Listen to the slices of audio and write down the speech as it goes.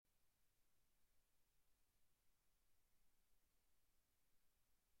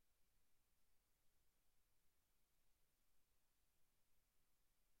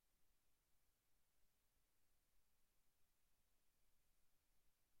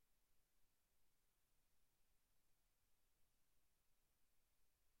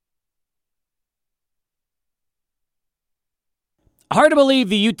Hard to believe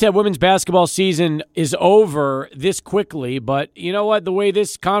the UTEP women's basketball season is over this quickly, but you know what? The way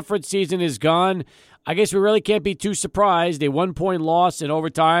this conference season is gone, I guess we really can't be too surprised. A 1-point loss in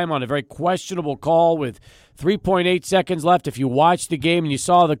overtime on a very questionable call with 3.8 seconds left. If you watched the game and you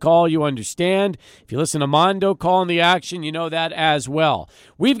saw the call, you understand. If you listen to Mando calling the action, you know that as well.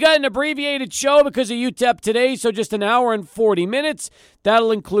 We've got an abbreviated show because of UTEP today, so just an hour and 40 minutes.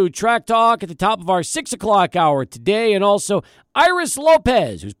 That'll include track talk at the top of our 6 o'clock hour today, and also Iris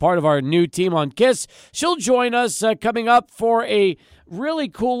Lopez, who's part of our new team on KISS. She'll join us coming up for a really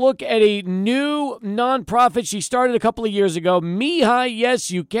cool look at a new nonprofit she started a couple of years ago, Mija, Yes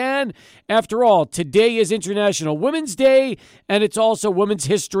You Can. After all, today is International Women's Day, and it's also Women's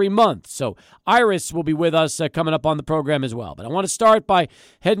History Month. So Iris will be with us coming up on the program as well. But I want to start by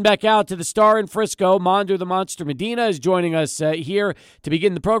heading back out to the Star in Frisco. Mando the Monster Medina is joining us here to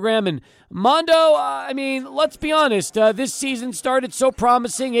begin the program. And Mando, let's be honest, this season started so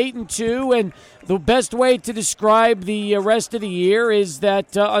promising, 8-2, and the best way to describe the rest of the year is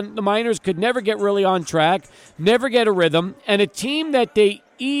that the Miners could never get really on track, never get a rhythm, and a team that they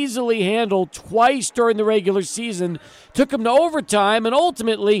easily handled twice during the regular season took them to overtime and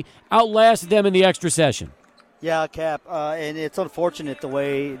ultimately outlasted them in the extra session. Yeah, Cap, and it's unfortunate the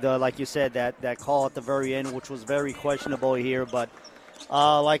way, like you said, that call at the very end, which was very questionable here. But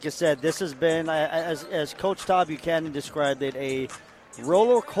like you said, this has been, as Coach Todd Buchanan described it, a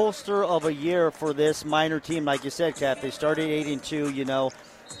roller coaster of a year for this Miner team. Like you said, Cap, they started 8-2.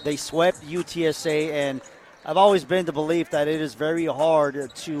 They swept UTSA, and I've always been the belief that it is very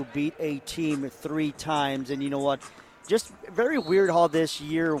hard to beat a team 3 times. And you know what? Just very weird how this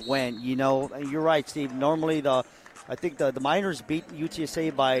year went. You're right, Steve. Normally, I think the Miners beat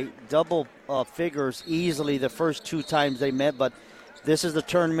UTSA by double figures easily the first 2 times they met, but this is the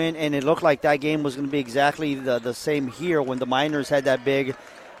tournament, and it looked like that game was going to be exactly the same here when the Miners had that big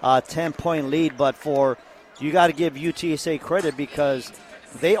 10-point lead. But you got to give UTSA credit because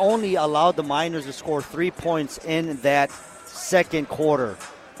they only allowed the Miners to score 3 points in that second quarter.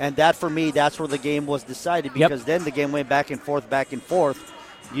 And that, for me, that's where the game was decided because then the game went back and forth.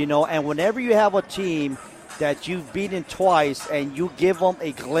 And whenever you have a team that you've beaten twice and you give them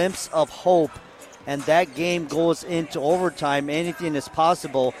a glimpse of hope and that game goes into overtime, anything is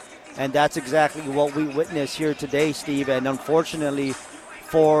possible. And that's exactly what we witnessed here today, Steve. And unfortunately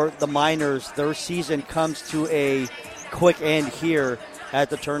for the Miners, their season comes to a quick end here at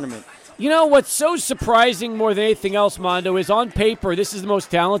the tournament. You know, what's so surprising more than anything else, Mando, is on paper, this is the most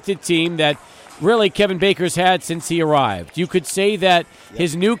talented team that really Kevin Baker's had since he arrived. You could say that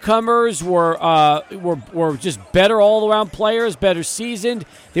his newcomers were just better all-around players, better seasoned.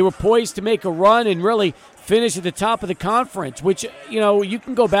 They were poised to make a run and really finish at the top of the conference, which, you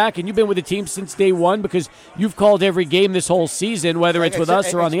can go back, and you've been with the team since day one because you've called every game this whole season, whether it's with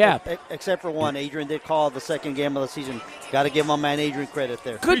us or on the app. Except for one. Adrian did call the second game of the season. Got to give my man Adrian credit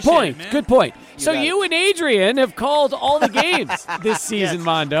there. Good point. So you and Adrian have called all the games this season,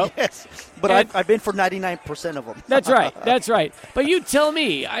 Mando. Yes, but I've been for 99% of them. That's right. But you tell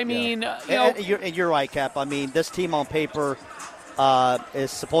me, you're right, Cap. This team on paper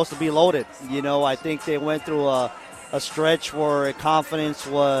is supposed to be loaded. I think they went through a stretch where confidence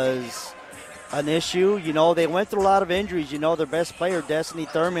was an issue. They went through a lot of injuries. Their best player, Destiny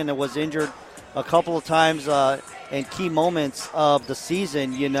Thurman, was injured a couple of times in key moments of the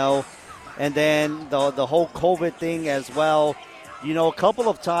season, and then the whole COVID thing as well. A couple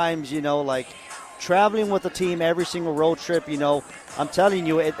of times, like traveling with the team every single road trip, I'm telling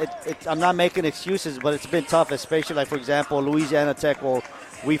you, I'm not making excuses, but it's been tough, especially like, for example, Louisiana Tech, where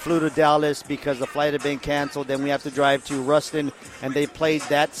we flew to Dallas because the flight had been canceled. Then we have to drive to Ruston, and they played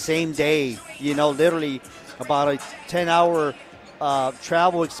that same day, literally about a 10-hour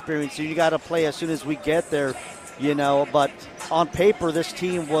travel experience. So you got to play as soon as we get there, But on paper, this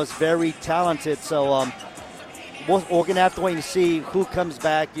team was very talented. So we're going to have to wait and see who comes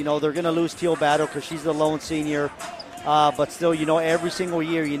back. They're going to lose Teal Battle because she's the lone senior. But still, every single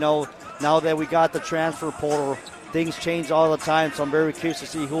year, now that we got the transfer portal, things change all the time. So I'm very curious to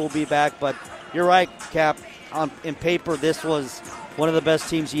see who will be back. But you're right, Cap. In paper, this was one of the best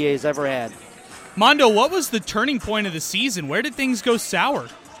teams EA has ever had. Mando, what was the turning point of the season? Where did things go sour?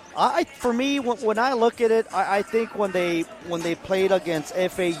 For me, when I look at it, I think when they played against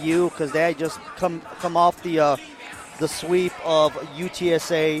FAU, because they had just come off the sweep of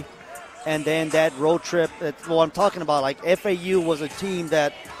UTSA, and then that road trip. That's what I'm talking about. Like, FAU was a team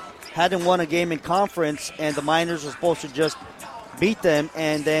that hadn't won a game in conference, and the Miners were supposed to just beat them,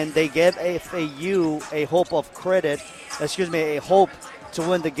 and then they gave FAU a hope to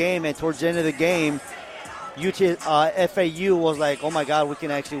win the game, and towards the end of the game, FAU was like, oh my God, we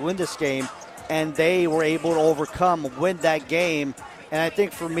can actually win this game. And they were able to win that game. And I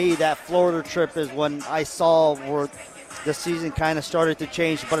think for me, that Florida trip is when I saw where the season kind of started to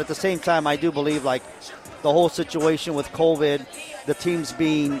change. But at the same time, I do believe like the whole situation with COVID, the teams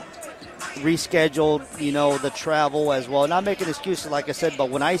being rescheduled, the travel as well. Not making excuses, like I said, but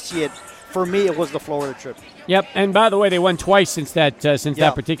when I see it, for me, it was the Florida trip. Yep, and by the way, they won twice since that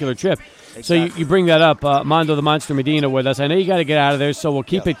particular trip. Exactly. So you bring that up, Mando the Monster Medina with us. I know you got to get out of there, so we'll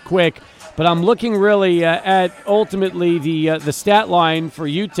keep it quick. But I'm looking really at ultimately the stat line for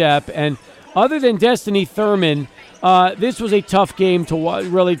UTEP, and other than Destiny Thurman, this was a tough game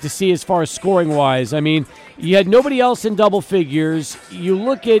to see as far as scoring wise. I mean, you had nobody else in double figures. You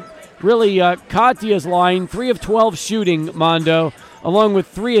look at really Katya's line, 3 of 12 shooting, Mando, along with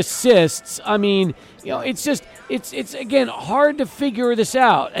 3 assists. I mean, it's again hard to figure this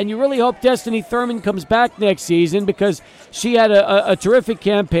out, and you really hope Destiny Thurman comes back next season because she had a terrific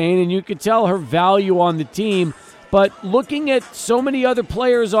campaign, and you could tell her value on the team. But looking at so many other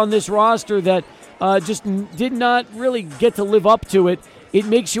players on this roster that just did not really get to live up to it, it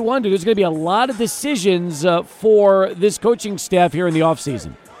makes you wonder. There's going to be a lot of decisions for this coaching staff here in the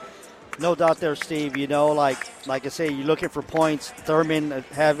offseason. No doubt there, Steve. Like I say, you're looking for points. Thurman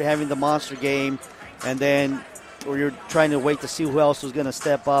having the monster game, and then you're trying to wait to see who else was going to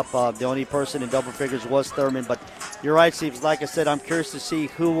step up. The only person in double figures was Thurman. But you're right, Steve. Like I said, I'm curious to see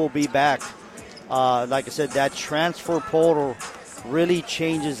who will be back. Like I said, that transfer portal really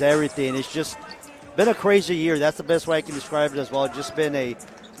changes everything. It's just been a crazy year. That's the best way I can describe it as well. It's just been a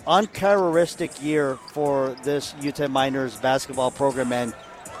uncharacteristic year for this UTEP Miners basketball program. And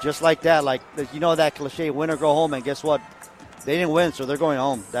just like that, that cliche, win or go home. And guess what? They didn't win, so they're going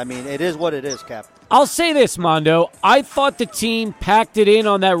home. I mean, it is what it is, Cap. I'll say this, Mando. I thought the team packed it in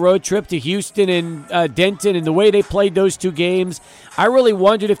on that road trip to Houston and Denton, and the way they played those 2 games, I really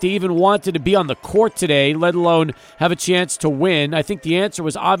wondered if they even wanted to be on the court today, let alone have a chance to win. I think the answer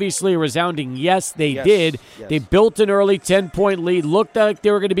was obviously a resounding yes, they did. Yes. They built an early 10-point lead, looked like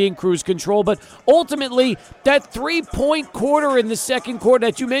they were going to be in cruise control, but ultimately, that 3-point quarter in the second quarter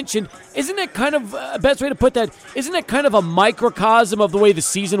that you mentioned, isn't that kind of, best way to put that, isn't that kind of a microcosm of the way the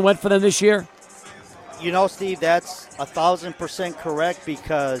season went for them this year? Steve, that's 1,000% correct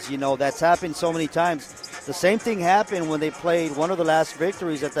because, that's happened so many times. The same thing happened when they played one of the last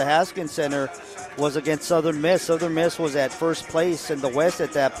victories at the Haskins Center was against Southern Miss. Southern Miss was at first place in the West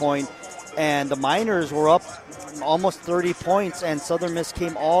at that point, and the Miners were up almost 30 points, and Southern Miss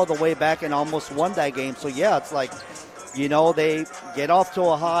came all the way back and almost won that game. So, yeah, it's like, they get off to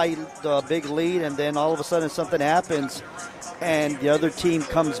a big lead, and then all of a sudden something happens, and the other team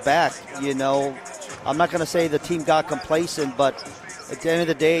comes back, I'm not going to say the team got complacent, but at the end of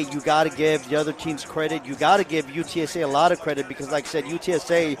the day, you got to give the other teams credit. You got to give UTSA a lot of credit because, like I said,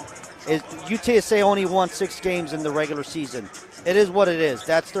 UTSA only won 6 games in the regular season. It is what it is.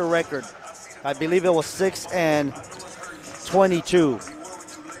 That's their record. I believe it was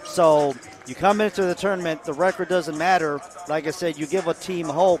 6-22. So you come into the tournament, the record doesn't matter. Like I said, you give a team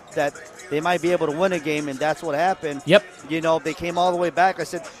hope that they might be able to win a game, and that's what happened. Yep. They came all the way back. I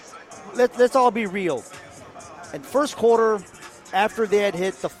said, let's all be real. In first quarter, after they had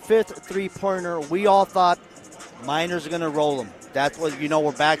hit the 5th three-pointer, we all thought Miners are going to roll them. That's what,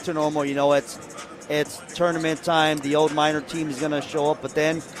 we're back to normal. It's tournament time. The old Miner team is going to show up. But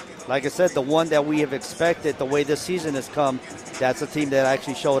then, like I said, the one that we have expected, the way this season has come, that's a team that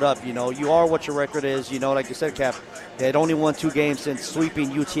actually showed up. You are what your record is. Like you said, Cap, they had only won 2 games since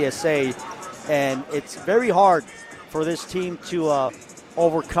sweeping UTSA. And it's very hard for this team to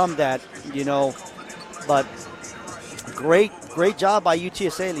overcome that, but great job by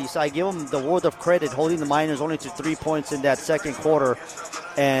UTSA, Lisa. I give them the world of credit, holding the Miners only to 3 points in that second quarter,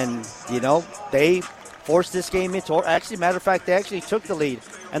 and they forced this game into. Actually, matter of fact, they actually took the lead,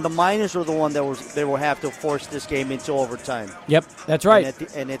 and the Miners were the one they will have to force this game into overtime. Yep, that's right.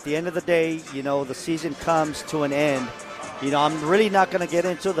 And at the end of the day, the season comes to an end. I'm really not going to get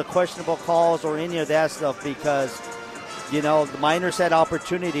into the questionable calls or any of that stuff because. The Miners had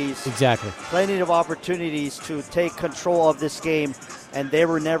opportunities. Exactly. Plenty of opportunities to take control of this game, and they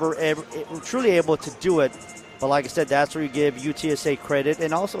were never truly able to do it. But like I said, that's where you give UTSA credit.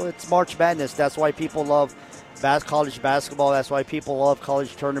 And also, it's March Madness. That's why people love college basketball. That's why people love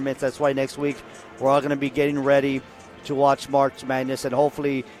college tournaments. That's why next week we're all going to be getting ready to watch March Madness. And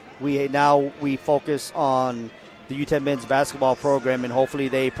hopefully we focus on the UTEP men's basketball program, and hopefully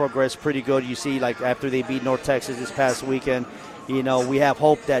they progress pretty good. You see, like after they beat North Texas this past weekend, we have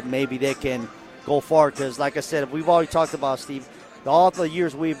hope that maybe they can go far because, like I said, we've already talked about, Steve, all the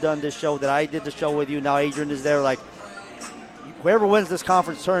years we've done this show, that I did the show with you, now Adrian is there, like, whoever wins this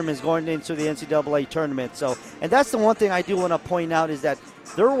conference tournament is going into the NCAA tournament. So, and that's the one thing I do want to point out is that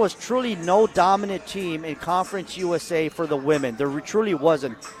there was truly no dominant team in Conference USA for the women. There truly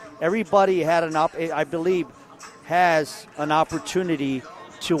wasn't. Everybody had I believe, has an opportunity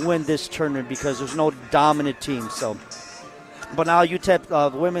to win this tournament because there's no dominant team. So, but now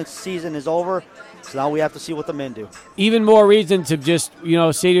UTEP, the women's season is over. So now we have to see what the men do. Even more reason to just, say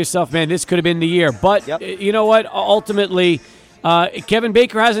to yourself, man, this could have been the year. But you know what? Ultimately, Kevin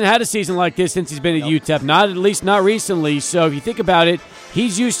Baker hasn't had a season like this since he's been at UTEP, at least not recently. So if you think about it,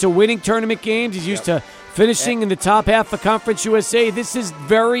 he's used to winning tournament games. He's used to finishing in the top half of Conference USA. This is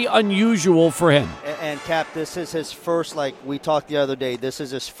very unusual for him. And Cap, this is his first, like we talked the other day, this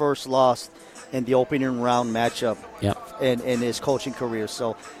is his first loss in the opening round matchup in his coaching career.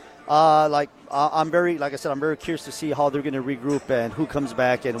 So, I'm very curious to see how they're going to regroup and who comes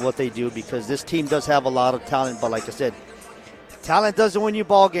back and what they do, because this team does have a lot of talent. But like I said, talent doesn't win you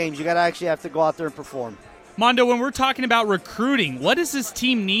ball games. You got to actually have to go out there and perform. Mando, when we're talking about recruiting, what does this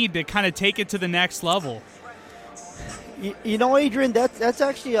team need to kind of take it to the next level? Adrian, that's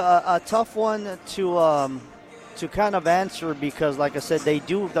actually a tough one to kind of answer, because, like I said,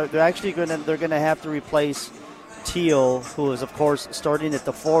 they're actually going to have to replace Teal, who is, of course, starting at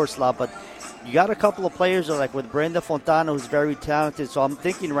the forward slot. But you got a couple of players like with Brenda Fontana, who's very talented. So I'm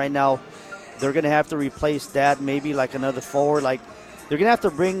thinking right now they're going to have to replace that, maybe like another forward. Like they're going to have to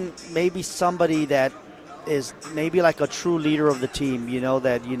bring maybe somebody that is maybe like a true leader of the team,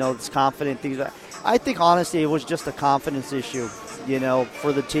 that's confident. Things. I think, honestly, it was just a confidence issue,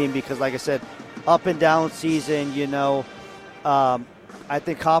 for the team, because, like I said, up and down season, I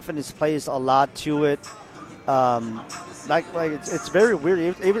think confidence plays a lot to it. It's very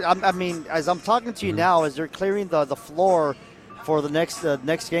weird. I mean, as I'm talking to you now, as they're clearing the floor for the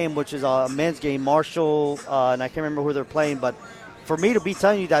next game, which is a men's game, Marshall, and I can't remember who they're playing, but for me to be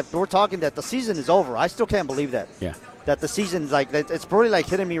telling you that we're talking that the season is over, I still can't believe that. Yeah. That the season's it's probably like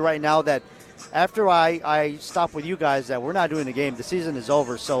hitting me right now that after I stop with you guys that we're not doing the game, the season is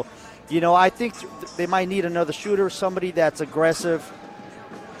over. So, I think they might need another shooter, somebody that's aggressive.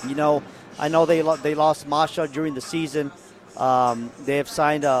 I know they lost Masha during the season. They have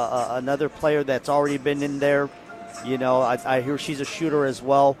signed another player that's already been in there. I hear she's a shooter as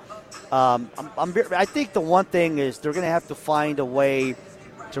well. I think the one thing is they're going to have to find a way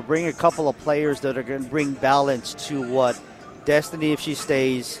to bring a couple of players that are going to bring balance to what Destiny, if she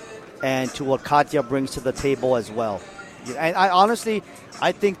stays, and to what Katya brings to the table as well. And I honestly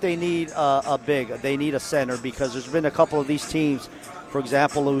think they need a big. They need a center, because there's been a couple of these teams, for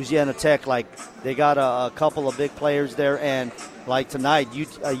example, Louisiana Tech, like they got a couple of big players there, and like tonight,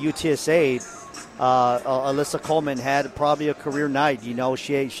 UTSA, Alyssa Coleman had probably a career night.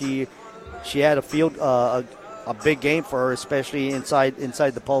 She had a field a big game for her, especially inside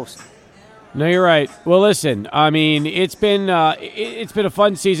the post. No, you're right. Well, listen, I mean, it's been a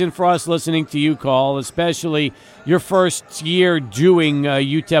fun season for us listening to you call, especially your first year doing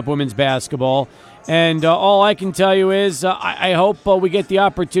UTEP women's basketball. And all I can tell you is I hope we get the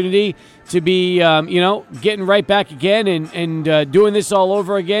opportunity to be, getting right back again and doing this all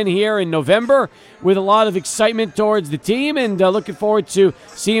over again here in November with a lot of excitement towards the team, and looking forward to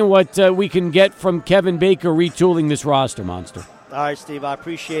seeing what we can get from Kevin Baker retooling this roster, Monster. All right, Steve, I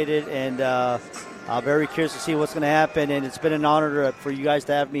appreciate it, and I'm very curious to see what's going to happen, and it's been an honor for you guys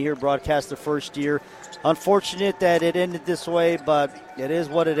to have me here broadcast the first year. Unfortunate that it ended this way, but it is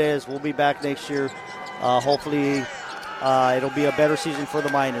what it is. We'll be back next year. Hopefully it'll be a better season for the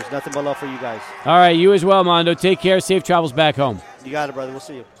Miners. Nothing but love for you guys. All right, you as well, Mando. Take care. Safe travels back home. You got it, brother. We'll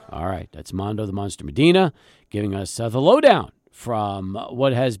see you. All right, that's Mando the Monster Medina giving us the lowdown from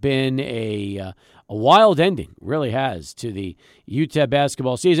what has been a wild ending, really has, to the UTEP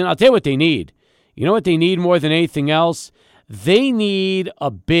basketball season. I'll tell you what they need. You know what they need more than anything else? They need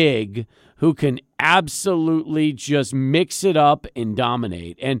a big who can absolutely just mix it up and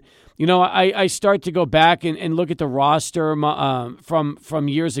dominate. And, I start to go back and look at the roster from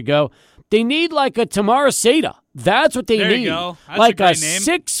years ago. They need like a Tamara Seda. That's what they need. There you go. That's like a great a name.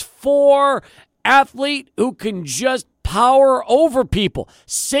 6'4" athlete who can just power over people.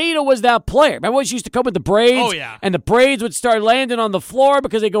 Seda was that player. Remember when she used to come with the braids? Oh, yeah. And the braids would start landing on the floor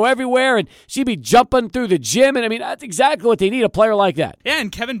because they go everywhere, and she'd be jumping through the gym. And, I mean, that's exactly what they need, a player like that. Yeah,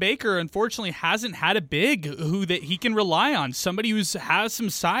 and Kevin Baker, unfortunately, hasn't had a big who that he can rely on, somebody who has some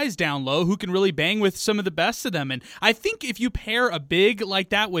size down low who can really bang with some of the best of them. And I think if you pair a big like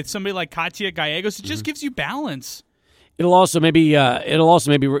that with somebody like Katya Gallegos, it just gives you balance. It'll also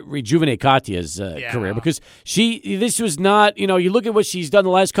maybe rejuvenate Katya's career, because this was not, you look at what she's done the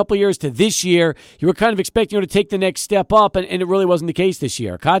last couple of years to this year, you were kind of expecting her to take the next step up, and it really wasn't the case this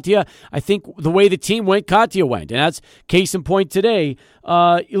year. Katya, I think the way the team went, Katya went, and that's case in point today.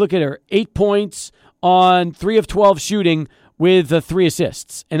 You look at her, 8 points on 3 of 12 shooting, with 3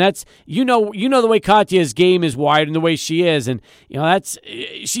 assists. And that's, the way Katya's game is wired and the way she is. And,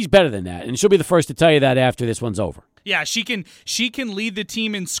 she's better than that. And she'll be the first to tell you that after this one's over. Yeah, she can lead the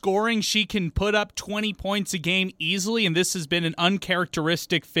team in scoring. She can put up 20 points a game easily, and this has been an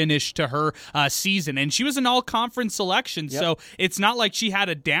uncharacteristic finish to her season. And she was an all-conference selection, so it's not like she had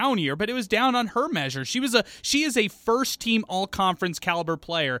a down year, but it was down on her measure. She is a first-team all-conference caliber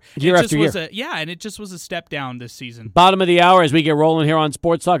player. Year after year. And it just was a step down this season. Bottom of the hour as we get rolling here on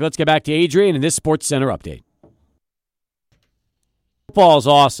Sports Talk. Let's get back to Adrian and this Sports Center update. Football's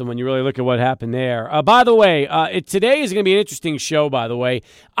awesome when you really look at what happened there. By the way, today is going to be an interesting show, by the way.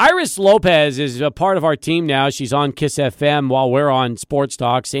 Iris Lopez is a part of our team now. She's on Kiss FM while we're on Sports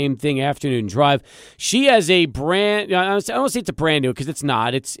Talk. Same thing, Afternoon Drive. She has a brand, I don't say it's a brand new because it's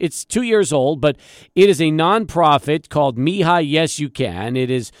not. It's 2 years old, but it is a nonprofit called Mija, Yes You Can.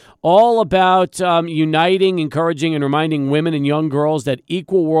 It is all about uniting, encouraging, and reminding women and young girls that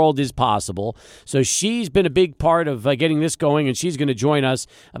equal world is possible. So she's been a big part of getting this going, and she's going to join us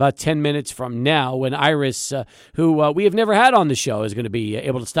about 10 minutes from now when Iris, who we have never had on the show, is going to be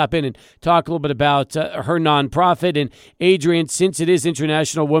able to stop in and talk a little bit about her nonprofit. And Adrian, since it is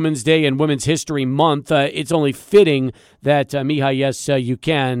International Women's Day and Women's History Month, it's only fitting that Mija, Yes You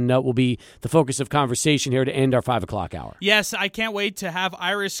Can will be the focus of conversation here to end our 5 o'clock hour. Yes, I can't wait to have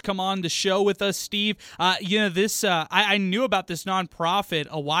Iris come on the show with us, Steve. I knew about this nonprofit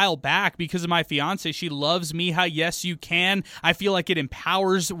a while back because of my fiance. She loves Mija, Yes You Can. I feel like it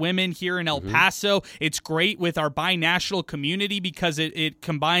empowers women here in El Paso. It's great with our binational community because it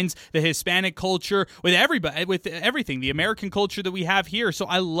combines the Hispanic culture with everybody, with everything, the American culture that we have here. So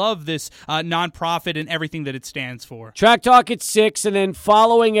I love this nonprofit and everything that it stands for. Track Talk at 6, and then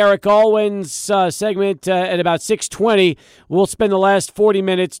following Eric Alwan's segment at about 6:20, we'll spend the last 40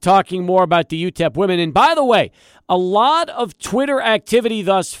 minutes talking more about the UTEP women. And by the way, a lot of Twitter activity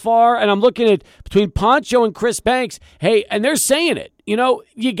thus far, and I'm looking at between Poncho and Chris Banks. Hey, and they're saying it.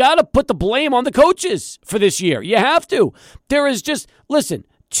 You got to put the blame on the coaches for this year. You have to. There is just,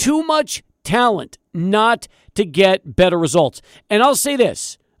 too much talent not to get better results. And I'll say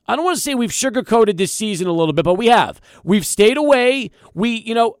this. I don't want to say we've sugarcoated this season a little bit, but we have. We've stayed away.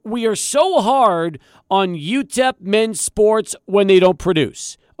 We are so hard on UTEP men's sports when they don't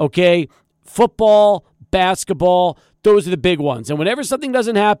produce. Okay? Football, basketball, those are the big ones. And whenever something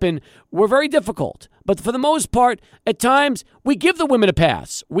doesn't happen, we're very difficult. But for the most part, at times, we give the women a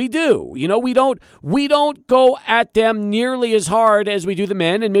pass. We do. We don't go at them nearly as hard as we do the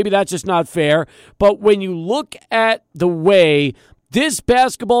men, and maybe that's just not fair. But when you look at the way this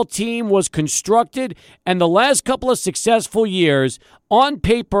basketball team was constructed and the last couple of successful years, on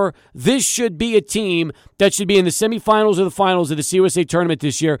paper, this should be a team that should be in the semifinals or the finals of the CUSA tournament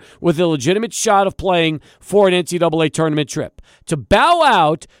this year with a legitimate shot of playing for an NCAA tournament trip. To bow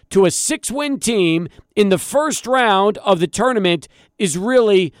out to a 6-win team in the first round of the tournament is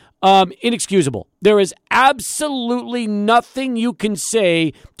really inexcusable. There is absolutely nothing you can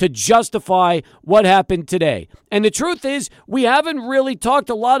say to justify what happened today. And the truth is, we haven't really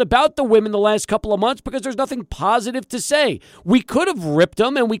talked a lot about the women the last couple of months because there's nothing positive to say. We could have ripped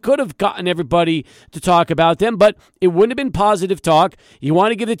them and we could have gotten everybody to talk about them, but it wouldn't have been positive talk. You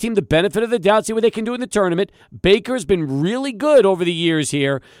want to give the team the benefit of the doubt, see what they can do in the tournament. Baker's been really good over the years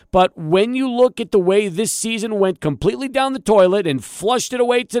here, but when you look at the way this season went completely down the toilet and flushed it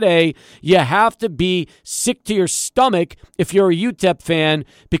away today, you have to be sick to your stomach if you're a UTEP fan,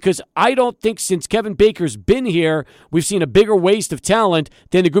 because I don't think since Kevin Baker's been here, we've seen a bigger waste of talent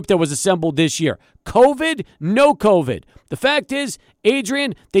than the group that was assembled this year. COVID, no COVID. The fact is,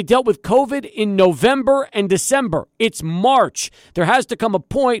 Adrian, they dealt with COVID in November and December. It's March. There has to come a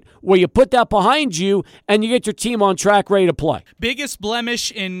point where you put that behind you and you get your team on track, ready to play. Biggest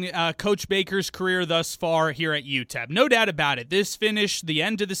blemish in Coach Baker's career thus far here at UTEP. No doubt about it. This finish, the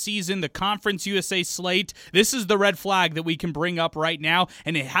end of the season, the Conference USA slate, this is the red flag that we can bring up right now,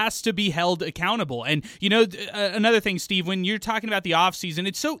 and it has to be held accountable. And, another thing, Steve, when you're talking about the offseason,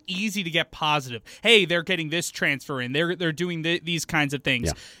 it's so easy to get positive. hey, they're getting this transfer in, they're doing these kinds of things.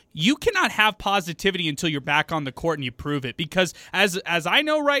 Yeah. You cannot have positivity until you're back on the court and you prove it, because as I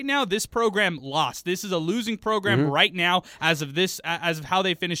know right now, this program lost. This is a losing program right now as of how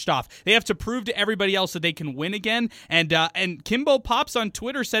they finished off. They have to prove to everybody else that they can win again. And Kimbo Pops on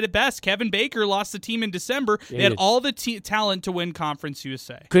Twitter said it best. Kevin Baker lost the team in December. They had all the talent to win Conference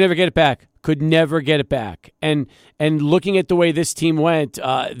USA. Could never get it back. Could never get it back. And looking at the way this team went,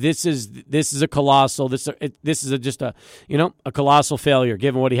 this is a colossal. This is just a colossal failure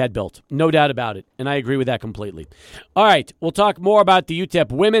given what he had built. No doubt about it. And I agree with that completely. All right, we'll talk more about the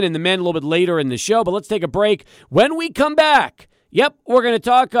UTEP women and the men a little bit later in the show, but let's take a break. When we come back, we're going to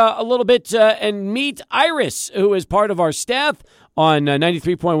talk a little bit and meet Iris, who is part of our staff on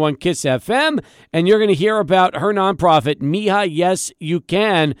 93.1 KISS FM, and you're going to hear about her nonprofit, Mija, Yes, You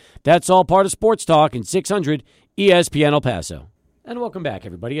Can. That's all part of Sports Talk in 600 ESPN El Paso. And welcome back,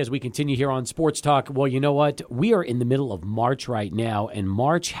 everybody, as we continue here on Sports Talk. Well, you know what? We are in the middle of March right now, and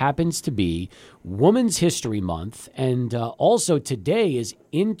March happens to be Women's History Month, and also today is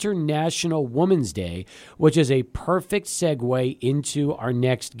International Women's Day, which is a perfect segue into our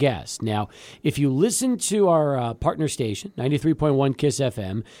next guest. Now, if you listen to our partner station, 93.1 KISS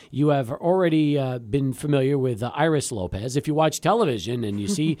FM, you have already been familiar with Iris Lopez. If you watch television and you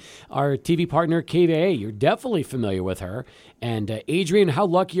see our TV partner, KVA, you're definitely familiar with her. And Adrian, how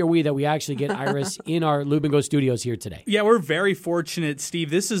lucky are we that we actually get Iris in our Lubingo studios here today? Yeah, we're very fortunate, Steve.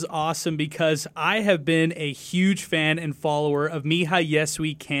 This is awesome because I have been a huge fan and follower of Mija Yes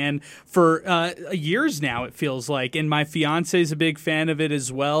We Can for years now, it feels like. And my fiance is a big fan of it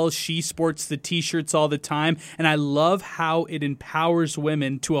as well. She sports the T-shirts all the time. And I love how it empowers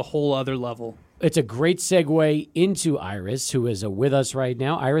women to a whole other level. It's a great segue into Iris, who is with us right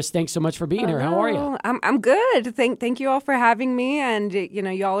now. Iris, thanks so much for being here. How are you? I'm good. Thank you all for having me. And,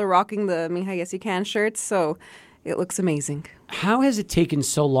 y'all are rocking the Mija Yes You Can shirts, so it looks amazing. How has it taken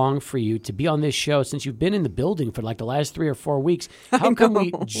so long for you to be on this show since you've been in the building for like the last 3 or 4 weeks? How come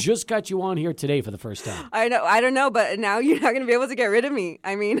we just got you on here today for the first time? I know. I don't know, but now you're not going to be able to get rid of me.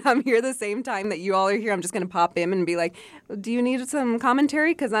 I mean, I'm here the same time that you all are here. I'm just going to pop in and be like, do you need some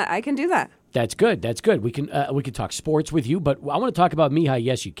commentary? Because I can do that. That's good. That's good. We can talk sports with you, but I want to talk about Mija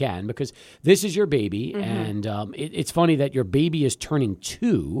Yes You Can, because this is your baby, and it's funny that your baby is turning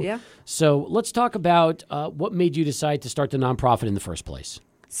 2. Yeah. So let's talk about what made you decide to start the nonprofit in the first place.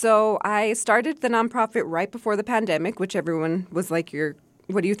 So I started the nonprofit right before the pandemic, which everyone was like,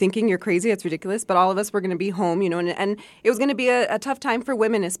 what are you thinking? You're crazy. It's ridiculous. But all of us were going to be home, and it was going to be a tough time for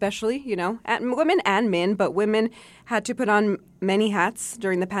women, especially, and women and men. But women had to put on many hats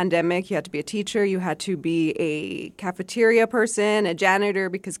during the pandemic. You had to be a teacher. You had to be a cafeteria person, a janitor,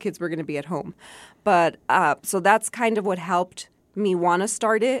 because kids were going to be at home. But so that's kind of what helped me want to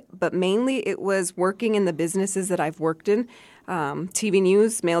start it. But mainly it was working in the businesses that I've worked in. TV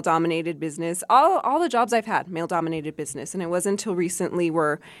news, male-dominated business, all the jobs I've had, male-dominated business. And it wasn't until recently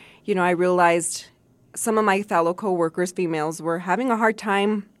where, I realized some of my fellow coworkers, females, were having a hard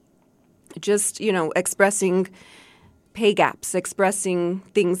time just, expressing pay gaps, expressing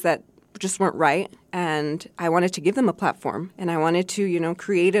things that just weren't right. And I wanted to give them a platform. And I wanted to,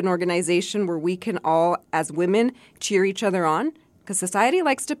 create an organization where we can all, as women, cheer each other on. Because society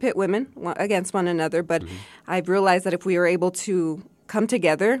likes to pit women against one another, but I've realized that if we are able to come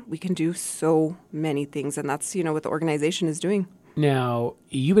together, we can do so many things, and that's, what the organization is doing. Now,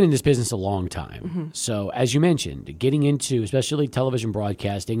 you've been in this business a long time. So, as you mentioned, getting into especially television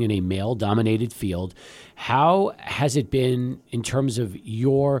broadcasting in a male-dominated field, how has it been in terms of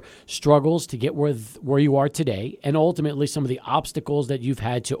your struggles to get where you are today, and ultimately some of the obstacles that you've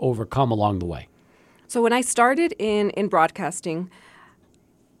had to overcome along the way? So when I started in broadcasting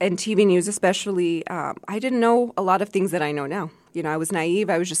and TV news especially, I didn't know a lot of things that I know now. I was naive.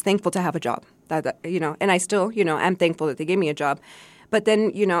 I was just thankful to have a job, and I still, am thankful that they gave me a job. But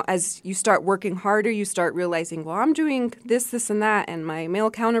then, as you start working harder, you start realizing, well, I'm doing this, and that, and my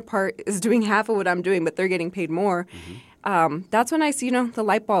male counterpart is doing half of what I'm doing, but they're getting paid more. That's when I see, the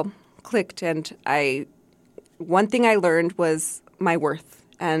light bulb clicked. And one thing I learned was my worth,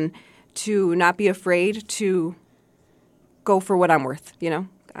 and to not be afraid to go for what I'm worth,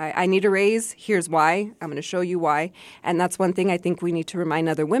 I need a raise. Here's why. I'm going to show you why. And that's one thing I think we need to remind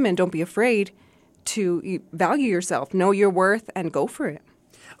other women. Don't be afraid to value yourself, know your worth, and go for it.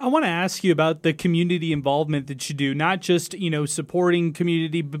 I want to ask you about the community involvement that you do, not just, supporting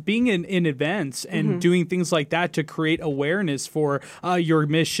community, but being in events and doing things like that to create awareness for your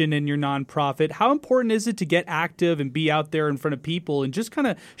mission and your nonprofit. How important is it to get active and be out there in front of people and just kind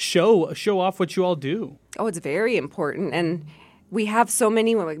of show off what you all do? Oh, it's very important. And we have so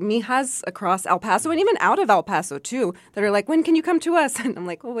many like Mijas across El Paso and even out of El Paso too that are like, when can you come to us? And I'm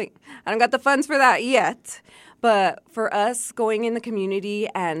like, oh wait, I don't got the funds for that yet. But for us, going in the community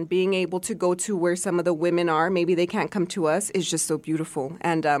and being able to go to where some of the women are, maybe they can't come to us, is just so beautiful.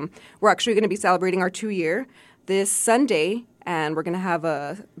 And we're actually going to be celebrating our 2-year this Sunday, and we're going to have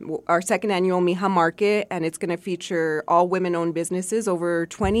our second annual Mija Market, and it's going to feature all women-owned businesses, over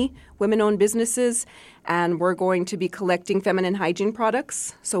 20 women-owned businesses, and we're going to be collecting feminine hygiene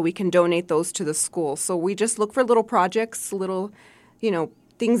products so we can donate those to the school. So we just look for little projects, little,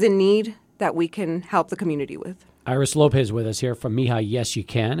 things in need that we can help the community with. Iris Lopez with us here from Mija Yes You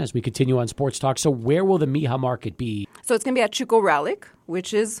Can as we continue on Sports Talk. So where will the Mija Market be? So it's going to be at Chuco Relic,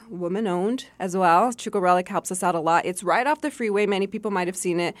 which is woman-owned as well. Chuco Relic helps us out a lot. It's right off the freeway. Many people might have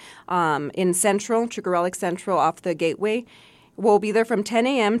seen it in Central, Chuco Relic Central off the gateway. We'll be there from 10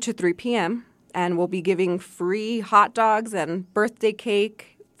 a.m. to 3 p.m., and we'll be giving free hot dogs and birthday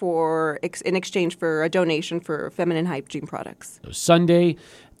cake in exchange for a donation for feminine hygiene products. So Sunday,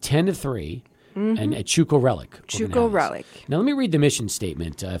 10 to 3. And at Chuco Relic. Chuco Relic. Now, let me read the mission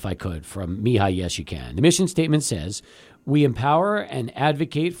statement, if I could, from Mija Yes You Can. The mission statement says, we empower and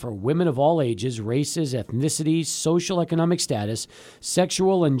advocate for women of all ages, races, ethnicities, social economic status,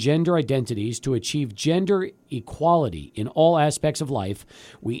 sexual and gender identities to achieve gender equality in all aspects of life.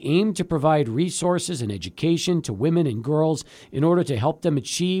 We aim to provide resources and education to women and girls in order to help them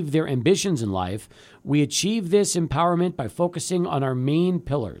achieve their ambitions in life. We achieve this empowerment by focusing on our main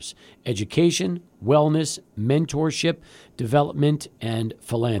pillars: education, wellness, mentorship, development, and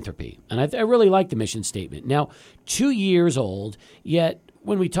philanthropy. And I really like the mission statement. Now, 2 years old, yet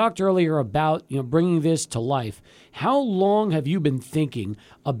when we talked earlier about bringing this to life, how long have you been thinking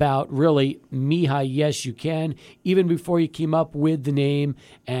about really Mija Yes You Can, even before you came up with the name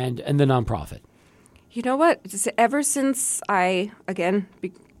and the nonprofit? You know what? Ever since I,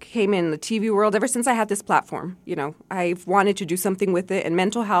 came in the TV world, ever since I had this platform, I've wanted to do something with it, and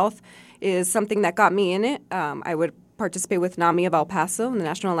mental health is something that got me in it. I would participate with NAMI of El Paso, the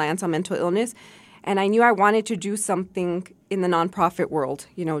National Alliance on Mental Illness, and I knew I wanted to do something in the nonprofit world,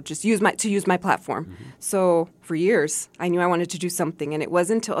 just use my platform. Mm-hmm. So for years, I knew I wanted to do something, and it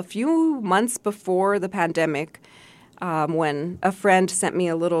wasn't until a few months before the pandemic when a friend sent me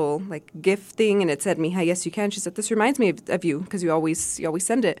a little gift thing, and it said, Mija, yes, you can. She said, this reminds me of you, because you always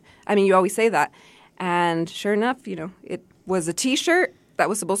send it. You always say that. And sure enough, it was a T-shirt that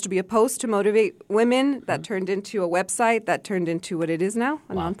was supposed to be a post to motivate women that turned into a website that turned into what it is now,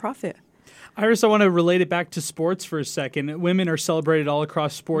 a nonprofit. Iris, I want to relate it back to sports for a second. Women are celebrated all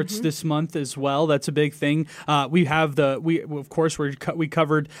across sports this month as well. That's a big thing. We covered the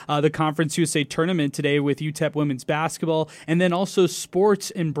Conference USA tournament today with UTEP women's basketball, and then also sports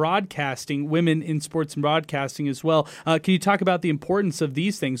and broadcasting, women in sports and broadcasting as well. Can you talk about the importance of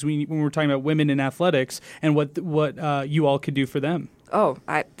these things when we're talking about women in athletics and what you all could do for them? Oh,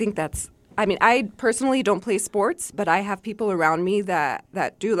 I think I personally don't play sports, but I have people around me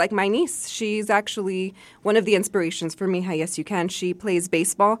that do. Like my niece, she's actually one of the inspirations for me. Yes, you can. She plays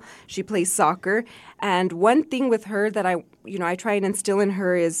baseball. She plays soccer. And one thing with her that I try and instill in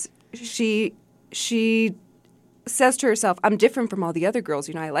her is she says to herself, I'm different from all the other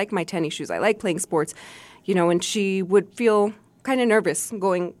girls. I like my tennis shoes. I like playing sports. And she would feel kind of nervous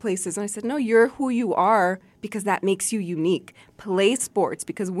going places. And I said, no, you're who you are, because that makes you unique. Play sports,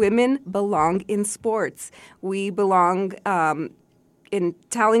 because women belong in sports. We belong in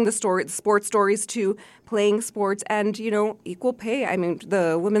telling the sports stories, to playing sports, and, equal pay.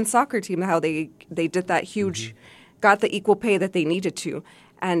 The women's soccer team, how they did that huge, got the equal pay that they needed to.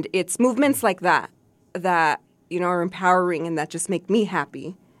 And it's movements like that are empowering and that just make me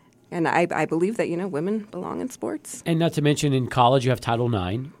happy. And I believe that, women belong in sports. And not to mention in college, you have Title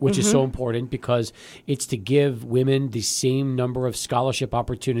IX, which is so important because it's to give women the same number of scholarship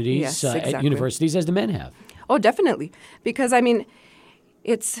opportunities at universities as the men have. Oh, definitely. Because,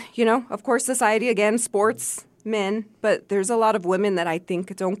 it's, of course, society, again, sports, men, but there's a lot of women that I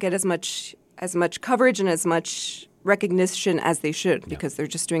think don't get as much coverage and as much recognition as they should, because they're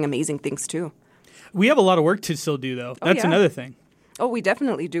just doing amazing things, too. We have a lot of work to still do, though. That's another thing. Oh, we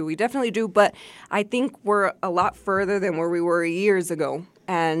definitely do. We definitely do. But I think we're a lot further than where we were years ago.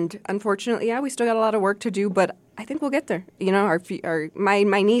 And unfortunately, we still got a lot of work to do, but I think we'll get there. My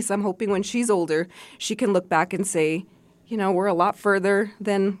niece, I'm hoping when she's older, she can look back and say, we're a lot further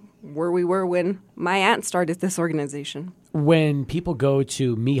than where we were when my aunt started this organization. When people go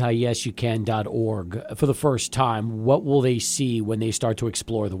to MijaYesYouCan.org for the first time, what will they see when they start to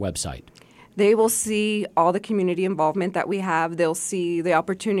explore the website? They will see all the community involvement that we have. They'll see the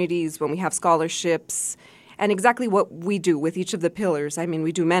opportunities when we have scholarships. and exactly what we do with each of the pillars. I mean,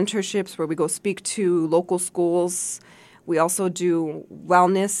 we do mentorships where we go speak to local schools. We also do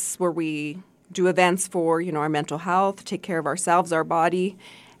wellness where we do events for, our mental health, take care of ourselves, our body.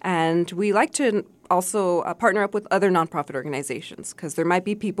 And we like to also partner up with other nonprofit organizations because there might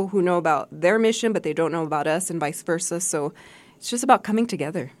be people who know about their mission, but they don't know about us and vice versa. So it's just about coming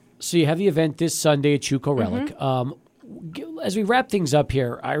together. So you have the event this Sunday at Chuco Relic. As we wrap things up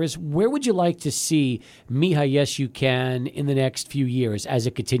here, Iris, where would you like to see Mija Yes You Can in the next few years as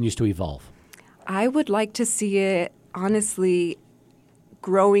it continues to evolve? I would like to see it, honestly,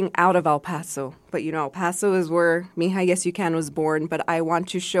 growing out of El Paso. But, El Paso is where Mija Yes You Can was born. But I want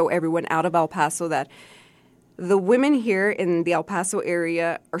to show everyone out of El Paso that the women here in the El Paso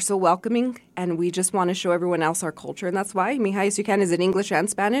area are so welcoming, and we just want to show everyone else our culture. And that's why Mija Yes You Can is in English and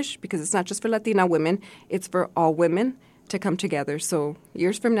Spanish, because it's not just for Latina women. It's for all women to come together. So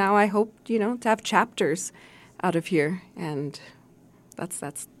years from now, I hope, to have chapters out of here. And that's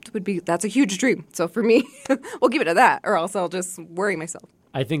a huge dream. So for me, we'll give it at that, or else I'll just worry myself.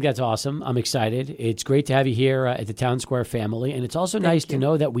 I think that's awesome. I'm excited. It's great to have you here at the Town Square family. And it's also nice to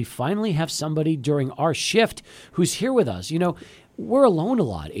know that we finally have somebody during our shift who's here with us. We're alone a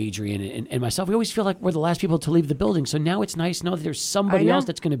lot, Adrian and myself. We always feel like we're the last people to leave the building. So now it's nice to know that there's somebody else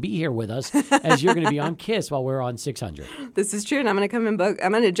that's going to be here with us as you're going to be on KISS while we're on 600. This is true. And I'm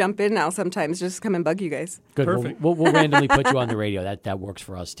going to jump in now sometimes, just come and bug you guys. Good. Perfect. We'll randomly put you on the radio. That works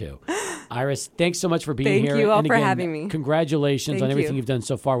for us too. Iris, thanks so much for being here. Thank you all and for again, having me. Congratulations on everything you've done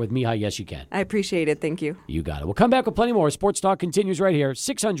so far with Mija Yes You Can. I appreciate it. Thank you. You got it. We'll come back with plenty more. Sports Talk continues right here,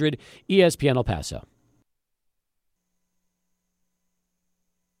 600 ESPN El Paso.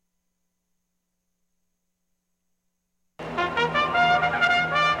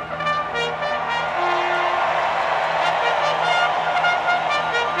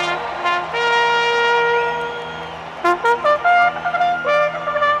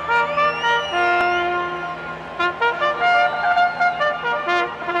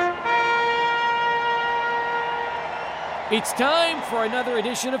 It's time for another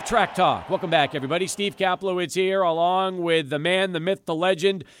edition of Track Talk. Welcome back, everybody. Steve Kaplowitz here, along with the man, the myth, the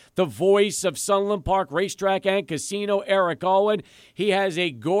legend, the voice of Sunland Park Racetrack and Casino, Eric Alwan. He has a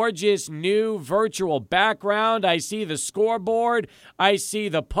gorgeous new virtual background. I see the scoreboard. I see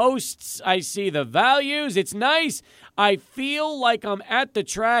the posts. I see the values. It's nice. I feel like I'm at the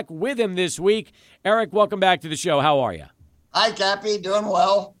track with him this week. Eric, welcome back to the show. How are you? Hi, Cappy. Doing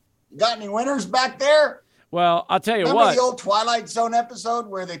well. Got any winners back there? Well, I'll tell you Remember the old Twilight Zone episode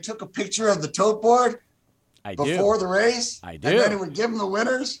where they took a picture of the tote board before the race? I do. And then it would give them the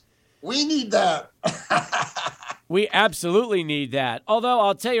winners? We need that. We absolutely need that. Although,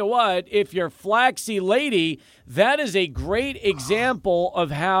 I'll tell you what, if you're Flaxy Lady, that is a great example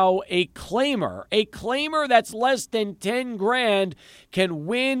of how a claimer that's less than 10 grand can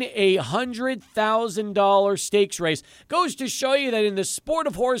win a $100,000 stakes race. Goes to show you that in the sport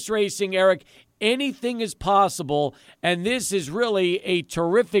of horse racing, Eric, anything is possible, and this is really a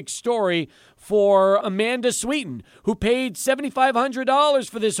terrific story for Amanda Sweeten, who paid $7,500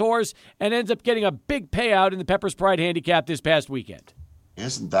 for this horse and ends up getting a big payout in the Pepper's Pride Handicap this past weekend.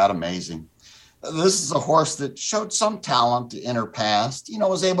 Isn't that amazing? This is a horse that showed some talent in her past,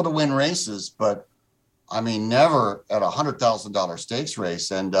 was able to win races, but, never at a $100,000 stakes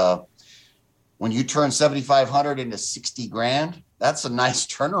race. And when you turn $7,500 into $60,000, that's a nice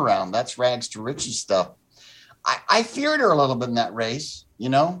turnaround. That's rags to riches stuff. I feared her a little bit in that race,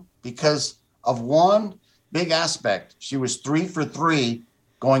 because of one big aspect. She was 3 for 3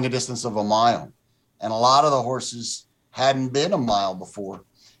 going a distance of a mile. And a lot of the horses hadn't been a mile before.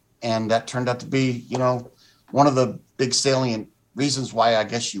 And that turned out to be, one of the big salient reasons why I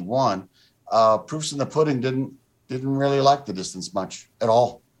guess she won. Proofs in the pudding didn't really like the distance much at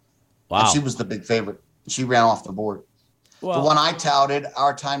all. Wow. And she was the big favorite. She ran off the board. Well, the one I touted,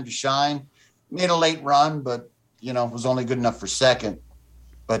 Our Time to Shine, made a late run, but, was only good enough for second.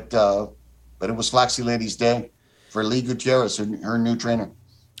 But it was Flaxy Lady's day for Lee Gutierrez, her new trainer.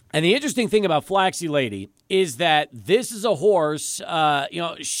 And the interesting thing about Flaxy Lady is that this is a horse,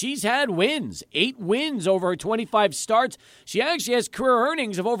 she's had wins, 8 wins over her 25 starts. She actually has career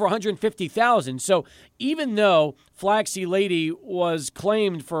earnings of over $150,000. So even though Flaxy Lady was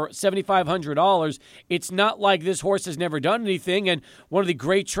claimed for $7,500, it's not like this horse has never done anything. And one of the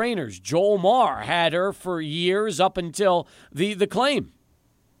great trainers, Joel Marr, had her for years up until the claim.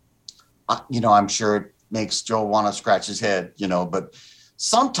 I'm sure it makes Joel want to scratch his head, but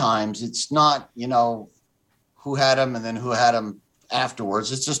sometimes it's not, who had him and then who had him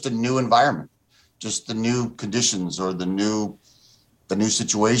afterwards. It's just a new environment, just the new conditions or the new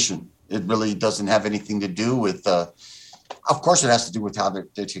situation. It really doesn't have anything to do with, of course, it has to do with how they're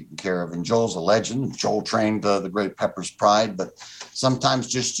taken care of. And Joel's a legend. Joel trained the great Pepper's Pride, but sometimes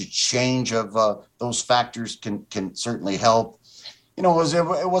just a change of those factors can certainly help. It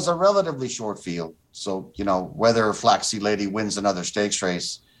was a relatively short field. So, whether Flaxsea Lady wins another stakes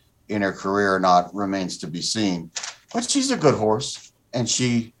race in her career or not remains to be seen. But she's a good horse, and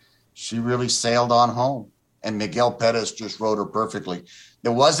she really sailed on home. And Miguel Pettis just rode her perfectly.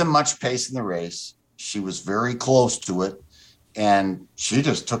 There wasn't much pace in the race. She was very close to it, and she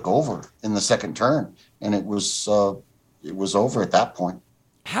just took over in the second turn, and it was over at that point.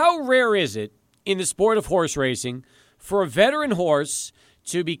 How rare is it in the sport of horse racing for a veteran horse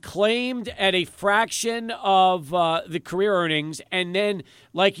to be claimed at a fraction of the career earnings, and then,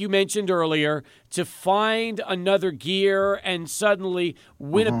 like you mentioned earlier, to find another gear and suddenly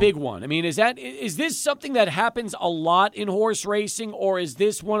win a big one? I mean, is this something that happens a lot in horse racing, or is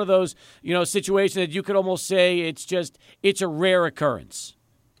this one of those situations that you could almost say it's a rare occurrence?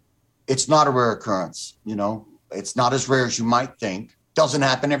 It's not a rare occurrence. It's not as rare as you might think. Doesn't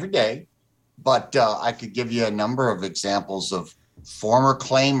happen every day, but I could give you a number of examples of former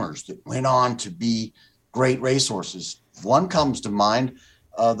claimers that went on to be great racehorses. One comes to mind.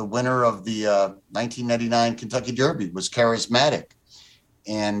 The winner of the 1999 Kentucky Derby was Charismatic.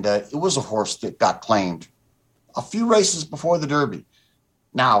 And it was a horse that got claimed a few races before the Derby.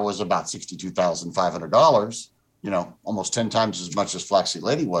 Now it was about $62,500, almost 10 times as much as Flaxsea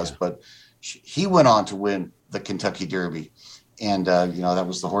Lady was. Yeah. But he went on to win the Kentucky Derby. And, that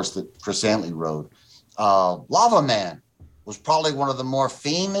was the horse that Chris Antley rode. Lava Man was probably one of the more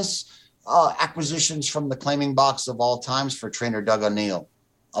famous acquisitions from the claiming box of all times for trainer Doug O'Neill,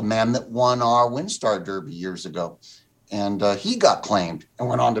 a man that won our WinStar Derby years ago. And he got claimed and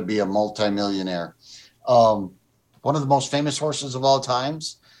went on to be a multimillionaire. One of the most famous horses of all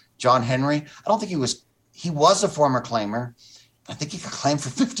times, John Henry. I don't think he was a former claimer. I think he got claimed for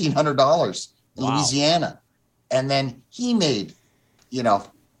 $1,500 in Louisiana. And then he made,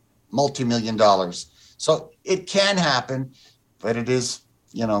 multi-million dollars. So it can happen, but it is,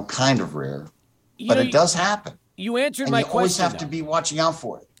 kind of rare. But it does happen. You answered my question. You always have to be watching out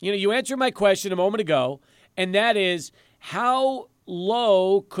for it. You answered my question a moment ago, and that is, how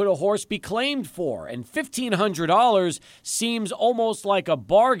low could a horse be claimed for? And $1,500 seems almost like a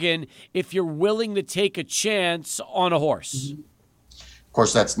bargain if you're willing to take a chance on a horse. Mm-hmm. Of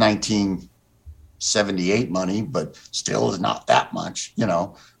course, that's 1978 money, but still is not that much,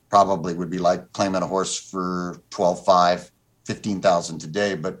 Probably would be like claiming a horse for $12,500, $15,000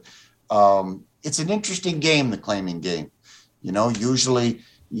 today. But it's an interesting game, the claiming game. Usually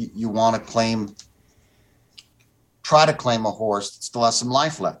you want to try to claim a horse that still has some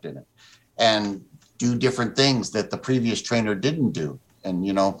life left in it and do different things that the previous trainer didn't do and,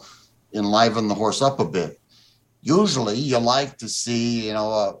 enliven the horse up a bit. Usually you like to see,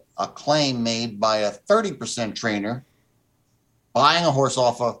 a claim made by a 30% trainer buying a horse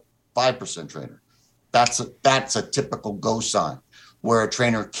off a 5% trainer. That's a typical go sign where a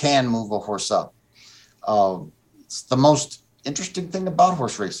trainer can move a horse up. It's the most interesting thing about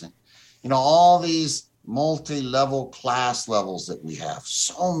horse racing. All these multi-level class levels that we have,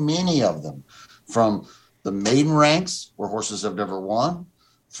 so many of them, from the maiden ranks where horses have never won,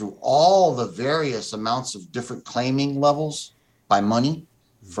 through all the various amounts of different claiming levels by money,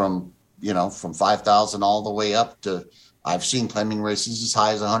 from 5,000 all the way up to, I've seen claiming races as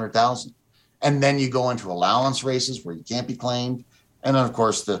high as 100,000. And then you go into allowance races where you can't be claimed. And then, of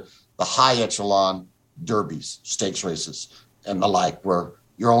course, the high echelon derbies, stakes races, and the like, where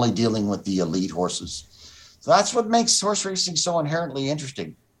you're only dealing with the elite horses. So that's what makes horse racing so inherently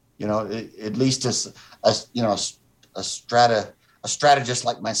interesting. At least as a strategist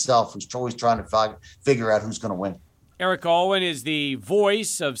like myself who's always trying to figure out who's going to win. Eric Alwan is the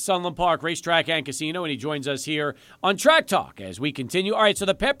voice of Sunland Park Racetrack and Casino, and he joins us here on Track Talk as we continue. All right, so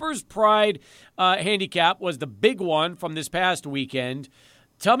the Pepper's Pride handicap was the big one from this past weekend.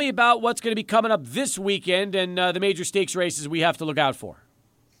 Tell me about what's going to be coming up this weekend and the major stakes races we have to look out for.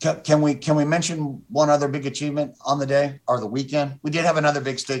 Can we mention one other big achievement on the day or the weekend? We did have another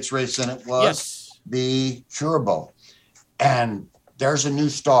big stakes race, and it was the Churbo. And there's a new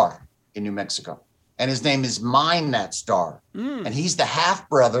star in New Mexico. And his name is Mind That Star. And he's the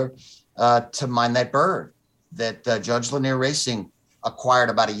half-brother to Mind That Bird that Judge Lanier Racing acquired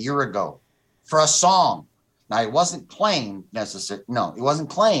about a year ago for a song. Now, he wasn't claimed necessarily. No, he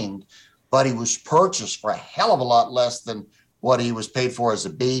wasn't claimed, but he was purchased for a hell of a lot less than what he was paid for as a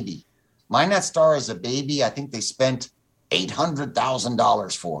baby. Mind That Star as a baby, I think they spent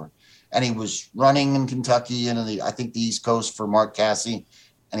 $800,000 for. And he was running in Kentucky and I think the East Coast for Mark Cassie.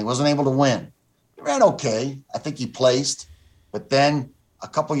 and he wasn't able to win. He ran okay. I think he placed. But then a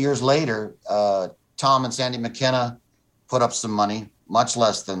couple years later, Tom and Sandy McKenna put up some money, much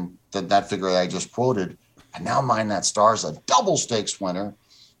less than that figure I just quoted. And now Mine That Star's a double stakes winner.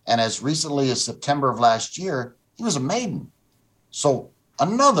 And as recently as September of last year, he was a maiden. So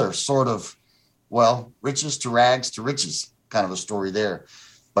another sort of, well, riches to rags to riches kind of a story there.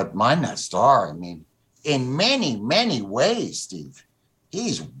 But Mine That Star, I mean, in many, many ways, Steve,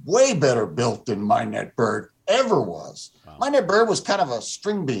 he's way better built than Mine That Bird ever was. Wow. Mine That Bird was kind of a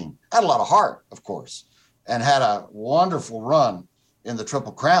string bean, had a lot of heart, of course, and had a wonderful run in the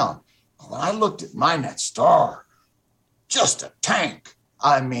Triple Crown. When I looked at Mine That Star, just a tank.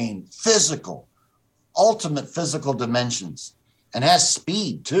 I mean, physical, ultimate physical dimensions, and has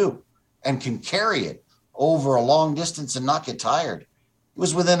speed too, and can carry it over a long distance and not get tired. It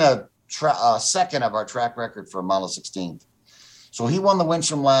was within a second of our track record for a mile of 16th. So he won the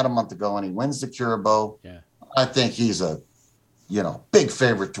Wincham Lad a month ago, and he wins the Curabo. Yeah. I think he's a, big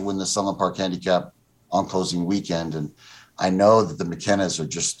favorite to win the Sunland Park Handicap on closing weekend. And I know that the McKennas are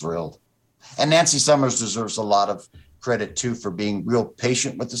just thrilled. And Nancy Summers deserves a lot of credit, too, for being real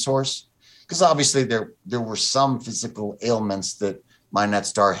patient with this horse. Because obviously there were some physical ailments that Mine That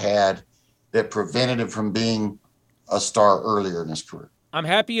Star had that prevented him from being a star earlier in his career. I'm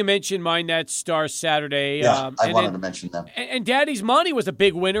happy you mentioned Mine That Star Saturday. Yeah, I wanted to mention them. And Daddy's Money was a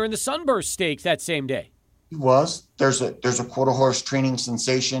big winner in the Sunburst Stakes that same day. He was. There's a quarter horse training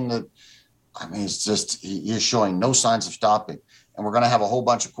sensation that, it's just, he is showing no signs of stopping. And we're going to have a whole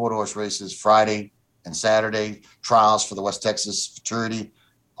bunch of quarter horse races Friday and Saturday, trials for the West Texas Futurity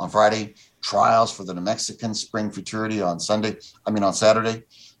on Friday, trials for the New Mexican Spring Futurity on Saturday.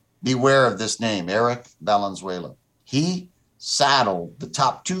 Beware of this name, Eric Valenzuela. He saddled the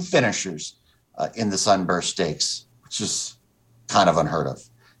top two finishers in the Sunburst Stakes, which is kind of unheard of.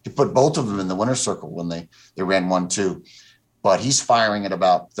 He put both of them in the winner's circle when they ran 1-2, but he's firing at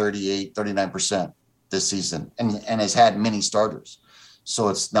about 38, 39% this season and has had many starters. So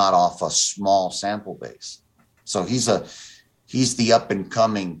it's not off a small sample base. So he's the up and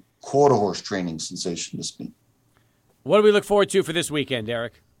coming quarter horse training sensation this week. What do we look forward to for this weekend,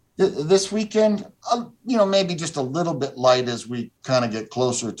 Eric? This weekend, maybe just a little bit light as we kind of get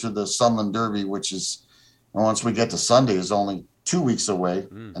closer to the Sunland Derby, which is, once we get to Sunday, is only 2 weeks away,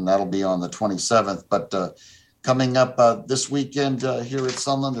 and that'll be on the 27th. But coming up this weekend here at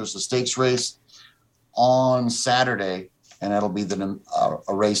Sunland, there's a stakes race on Saturday, and that'll be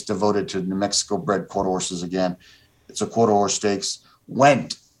a race devoted to New Mexico-bred quarter horses again. It's a quarter horse stakes.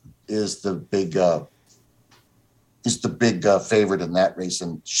 Went is the big favorite in that race,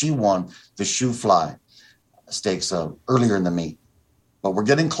 and she won the Shoe Fly Stakes earlier in the meet. But we're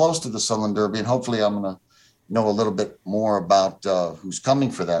getting close to the Sunland Derby, and hopefully I'm going to know a little bit more about who's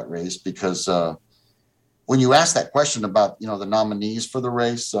coming for that race, because when you ask that question about, the nominees for the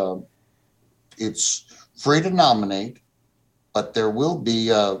race, it's free to nominate, but there will be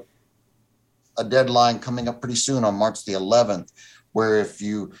a deadline coming up pretty soon on March the 11th, where if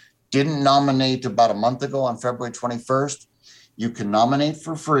you didn't nominate about a month ago on February 21st, you can nominate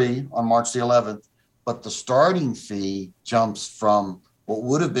for free on March the 11th, but the starting fee jumps from what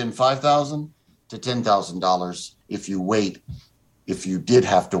would have been $5,000 to $10,000 if you did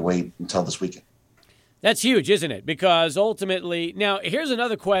have to wait until this weekend. That's huge, isn't it? Because ultimately, now here's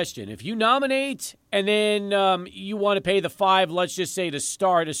another question. If you nominate and then you want to pay the $5, let's just say to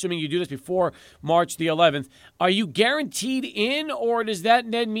start, assuming you do this before March the 11th, are you guaranteed in, or does that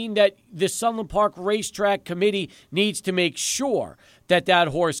then mean that the Sunland Park Racetrack Committee needs to make sure that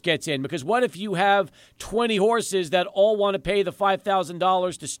horse gets in? Because what if you have 20 horses that all want to pay the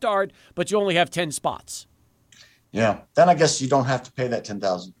 $5,000 to start, but you only have 10 spots? Yeah, then I guess you don't have to pay that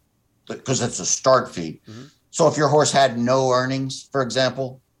 $10,000. Because it's a start fee. Mm-hmm. So if your horse had no earnings, for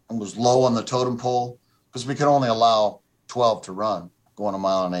example, and was low on the totem pole, because we can only allow 12 to run, going a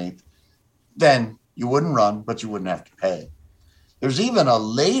mile and 8, then you wouldn't run, but you wouldn't have to pay. There's even a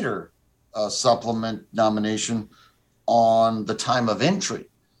later supplement nomination on the time of entry.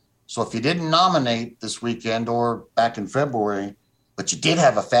 So if you didn't nominate this weekend or back in February, but you did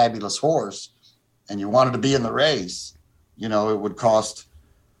have a fabulous horse and you wanted to be in the race, it would cost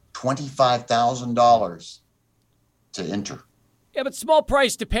 $25,000 to enter. Yeah, but small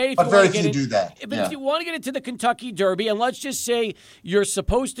price to pay. But very few do that. But if you want to get into the Kentucky Derby, and let's just say you're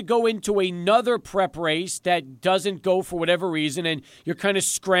supposed to go into another prep race that doesn't go for whatever reason, and you're kind of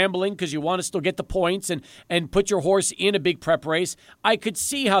scrambling because you want to still get the points and put your horse in a big prep race, I could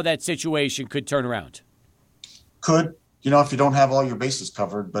see how that situation could turn around. Could, if you don't have all your bases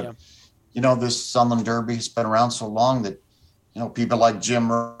covered. But, this Sunland Derby has been around so long that People like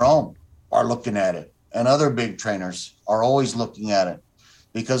Jim Rome are looking at it, and other big trainers are always looking at it,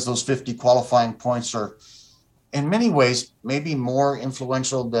 because those 50 qualifying points are, in many ways, maybe more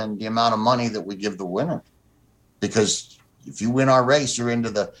influential than the amount of money that we give the winner. Because if you win our race, you're into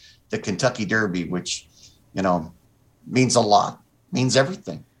the Kentucky Derby, which, means a lot, means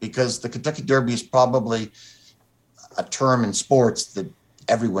everything. Because the Kentucky Derby is probably a term in sports that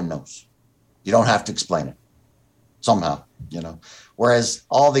everyone knows. You don't have to explain it somehow, Whereas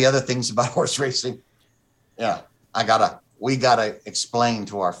all the other things about horse racing, we gotta explain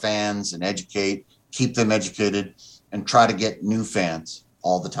to our fans and educate, keep them educated, and try to get new fans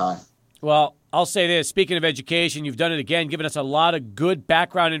all the time. Well, I'll say this. Speaking of education, you've done it again, giving us a lot of good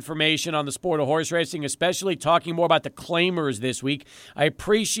background information on the sport of horse racing, especially talking more about the claimers this week. I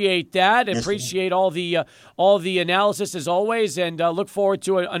appreciate that. I appreciate all the analysis as always, and look forward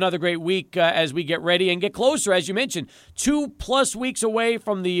to another great week as we get ready and get closer. As you mentioned, 2+ weeks away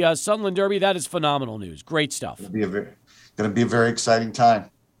from the Sunland Derby. That is phenomenal news. Great stuff. Going to be a very exciting time.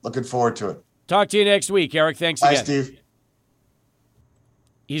 Looking forward to it. Talk to you next week, Eric. Thanks again. Bye, Steve.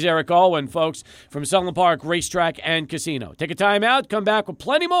 He's Eric Alwan, folks, from Sunland Park Racetrack and Casino. Take a time out. Come back with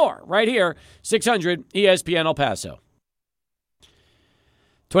plenty more right here, 600 ESPN El Paso.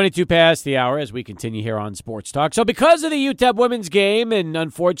 22 past the hour as we continue here on Sports Talk. So because of the UTEP women's game, and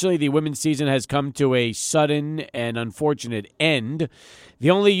unfortunately the women's season has come to a sudden and unfortunate end,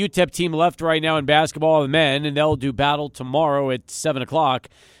 the only UTEP team left right now in basketball are the men, and they'll do battle tomorrow at 7 o'clock.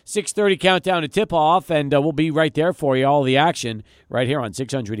 6:30 countdown to tip-off, and we'll be right there for you, all the action, right here on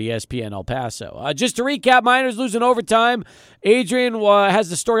 600 ESPN El Paso. Just to recap, Miners losing overtime. Adrian has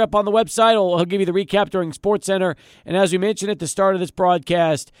the story up on the website. He'll give you the recap during SportsCenter. And as we mentioned at the start of this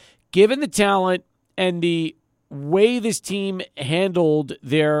broadcast, given the talent and the way this team handled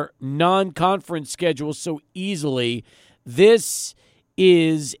their non-conference schedule so easily, this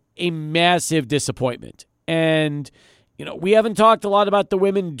is a massive disappointment. And we haven't talked a lot about the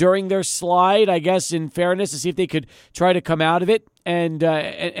women during their slide, I guess, in fairness, to see if they could try to come out of it and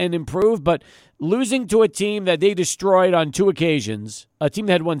improve. But losing to a team that they destroyed on 2 occasions, a team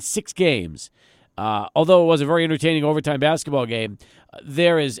that had won 6 games, although it was a very entertaining overtime basketball game,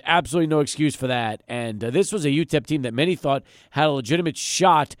 there is absolutely no excuse for that. And this was a UTEP team that many thought had a legitimate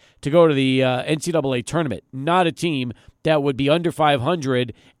shot to go to the NCAA tournament, not a team that would be under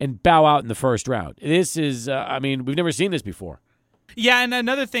 500 and bow out in the first round. This is, we've never seen this before. Yeah, and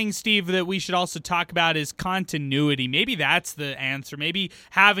another thing, Steve, that we should also talk about is continuity. Maybe that's the answer. Maybe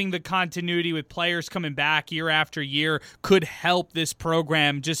having the continuity with players coming back year after year could help this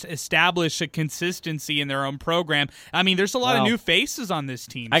program just establish a consistency in their own program. There's a lot of new faces on this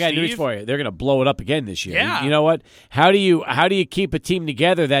team, I got Steve. news for you. They're going to blow it up again this year. Yeah. You know what? How do you keep a team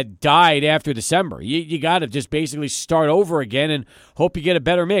together that died after December? You got to just basically start over again and hope you get a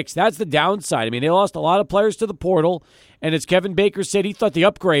better mix. That's the downside. They lost a lot of players to the portal. And as Kevin Baker said, he thought they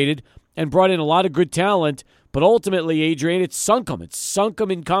upgraded and brought in a lot of good talent. But ultimately, Adrian, it sunk them. It sunk them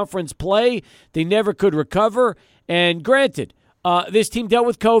in conference play. They never could recover. And granted, this team dealt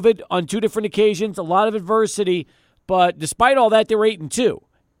with COVID on 2 different occasions, a lot of adversity. But despite all that, they were 8-2.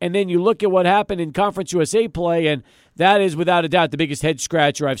 And then you look at what happened in Conference USA play, and that is without a doubt the biggest head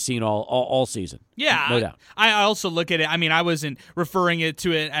scratcher I've seen all season. Yeah, no doubt. I also look at it. I wasn't referring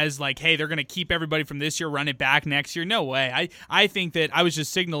to it as like, hey, they're going to keep everybody from this year, run it back next year. No way. I think that I was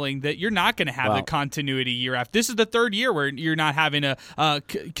just signaling that you're not going to have the continuity year after. This is the 3rd year where you're not having a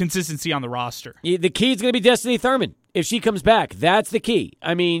consistency on the roster. The key is going to be Destiny Thurman. If she comes back, that's the key.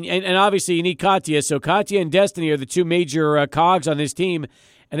 And obviously you need Katya. So Katya and Destiny are the 2 major cogs on this team.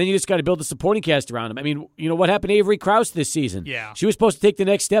 And then you just got to build a supporting cast around him. What happened to Avery Krause this season? Yeah. She was supposed to take the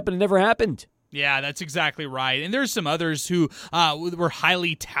next step, and it never happened. Yeah, that's exactly right. And there's some others who were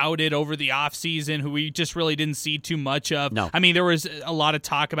highly touted over the offseason who we just really didn't see too much of. No. There was a lot of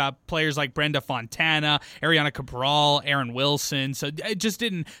talk about players like Brenda Fontana, Ariana Cabral, Aaron Wilson. So it just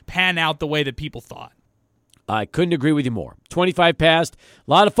didn't pan out the way that people thought. I couldn't agree with you more. 25 past.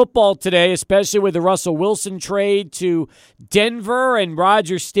 A lot of football today, especially with the Russell Wilson trade to Denver and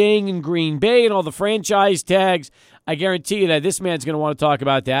Rodgers staying in Green Bay and all the franchise tags. I guarantee you that this man's going to want to talk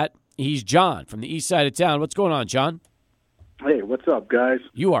about that. He's John from the east side of town. What's going on, John? Hey, what's up, guys?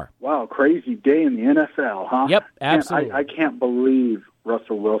 You are. Wow, crazy day in the NFL, huh? Yep, absolutely. I can't believe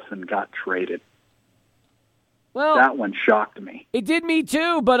Russell Wilson got traded. Well, that one shocked me. It did me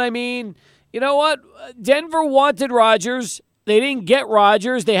too, but you know what? Denver wanted Rodgers. They didn't get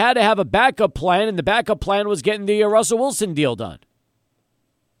Rodgers. They had to have a backup plan, and the backup plan was getting the Russell Wilson deal done.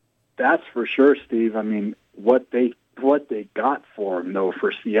 That's for sure, Steve. What they what they got for him, though,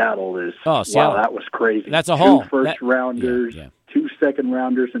 for Seattle is, Seattle. Wow, that was crazy. That's a haul. 2 first-rounders, 2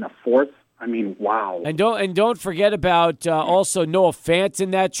 second-rounders, and a fourth. I mean, wow. And don't forget about also Noah Fant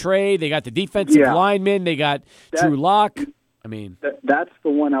in that trade. They got the defensive lineman. They got Drew Lock. I mean, that's the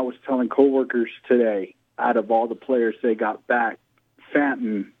one I was telling coworkers today. Out of all the players they got back,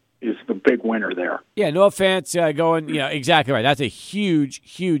 Fenton is the big winner there. Yeah, Noah Fant's going. Yeah, exactly right. That's a huge,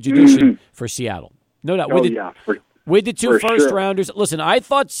 huge addition for Seattle. No doubt. With the 2 first-rounders. Listen, I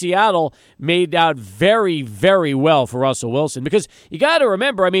thought Seattle made out very, very well for Russell Wilson because you got to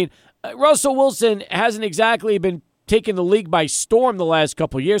remember, I mean, Russell Wilson hasn't exactly been taking the league by storm the last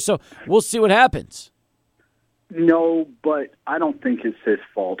couple of years, so we'll see what happens. No, but I don't think it's his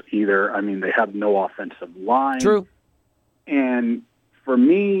fault either. I mean, they have no offensive line. True. And for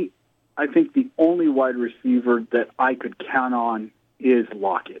me, I think the only wide receiver that I could count on is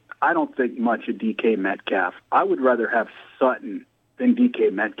Lockett. I don't think much of DK Metcalf. I would rather have Sutton than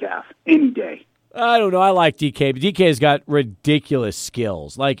DK Metcalf any day. I don't know. I like DK, but DK's got ridiculous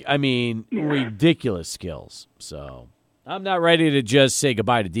skills. Ridiculous skills. So I'm not ready to just say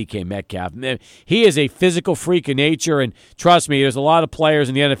goodbye to DK Metcalf. He is a physical freak of nature, and trust me, there's a lot of players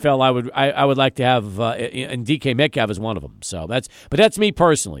in the NFL I would like to have, and DK Metcalf is one of them. So that's me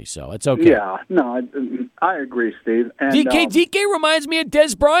personally. So it's okay. Yeah, no, I agree, Steve. And, DK reminds me of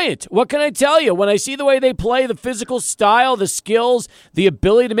Dez Bryant. What can I tell you? When I see the way they play, the physical style, the skills, the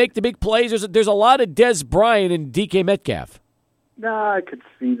ability to make the big plays, there's a lot of Dez Bryant and DK Metcalf. No, I could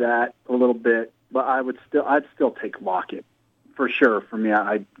see that a little bit. But I'd still take Lockett for sure. For me,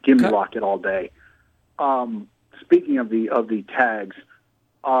 I'd give me Lockett all day. Speaking of the tags,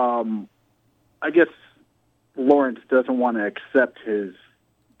 I guess Lawrence doesn't want to accept his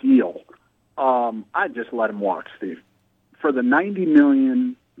deal. I'd just let him walk, Steve. For the $90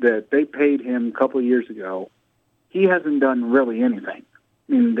 million that they paid him a couple of years ago, he hasn't done really anything.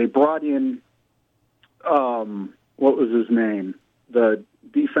 I mean, they brought in what was his name? The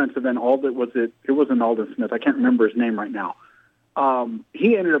defensive end, it wasn't Alden Smith. I can't remember his name right now.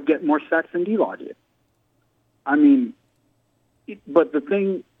 He ended up getting more sacks than D-Law did. I mean, but the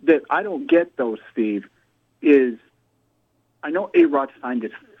thing that I don't get, though, Steve, is I know A-Rod signed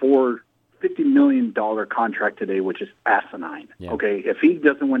his $50 million contract today, which is asinine. Yeah. Okay, if he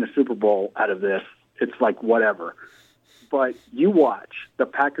doesn't win a Super Bowl out of this, it's like whatever. But you watch, the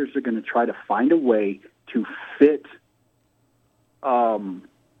Packers are going to try to find a way to fit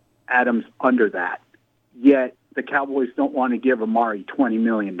Adams under that. Yet the Cowboys don't want to give Amari $20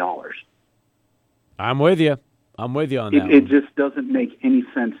 million. I'm with you on that. It just doesn't make any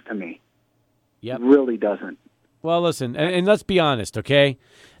sense to me. Yep. It really doesn't. Well, listen, and let's be honest, okay?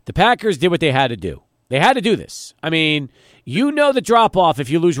 The Packers did what they had to do. They had to do this. I mean, you know the drop-off if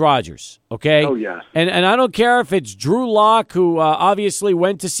you lose Rodgers, okay? Oh, yes. And I don't care if it's Drew Lock, who obviously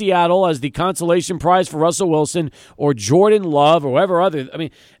went to Seattle as the consolation prize for Russell Wilson, or Jordan Love, or whoever other. I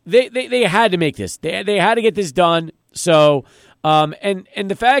mean, they had to make this. They had to get this done. So, and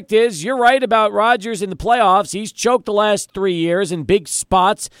the fact is, you're right about Rodgers in the playoffs. He's choked the last 3 years in big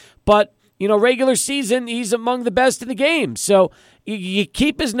spots, but regular season, he's among the best in the game. So you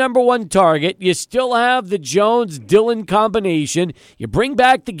keep his number one target. You still have the Jones-Dillon combination. You bring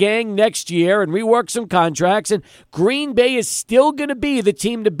back the gang next year and rework some contracts, and Green Bay is still going to be the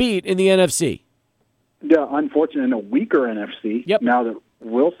team to beat in the NFC. Yeah, unfortunately, in a weaker NFC. Yep. Now that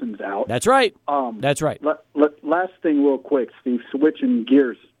Wilson's out. That's right. That's right. Last thing real quick, Steve, switching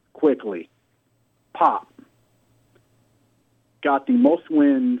gears quickly. Pop got the most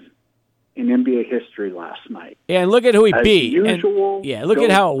wins in NBA history last night. Yeah, and look at who he beat. Usual, look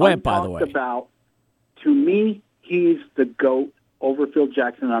at how it went, by the way. To me, he's the GOAT over Phil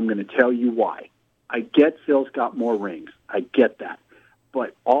Jackson, and I'm going to tell you why. I get Phil's got more rings. I get that.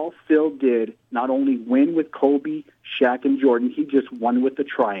 But all Phil did, not only win with Kobe, Shaq, and Jordan, he just won with the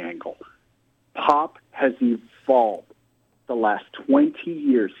triangle. Pop has evolved the last 20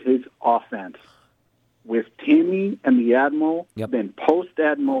 years, his offense, with Timmy and the Admiral, then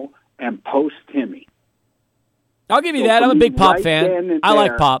post-Admiral, and post-Timmy. I'll give you that. I'm a big Pop fan. I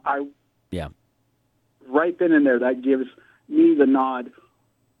like Pop. Right then and there, that gives me the nod.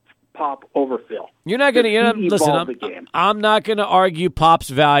 Pop over Phil. You're not going to listen. I'm not going to argue Pop's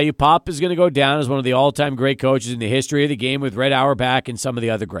value. Pop is going to go down as one of the all-time great coaches in the history of the game with Red Auerbach and some of the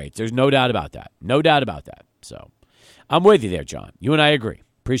other greats. There's no doubt about that. No doubt about that. So I'm with you there, John. You and I agree.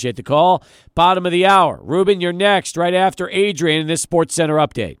 Appreciate the call. Bottom of the hour. Ruben, you're next right after Adrian in this Sports Center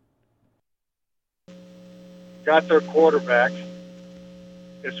update. Got their quarterback.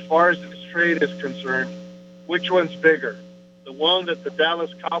 As far as this trade is concerned, which one's bigger? The one that the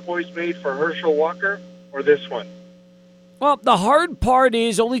Dallas Cowboys made for Herschel Walker or this one? Well, the hard part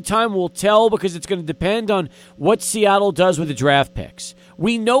is only time will tell because it's going to depend on what Seattle does with the draft picks.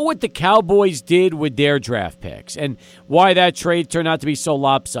 We know what the Cowboys did with their draft picks and why that trade turned out to be so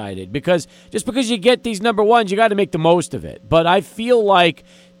lopsided. Because just because you get these number ones, you got to make the most of it. But I feel like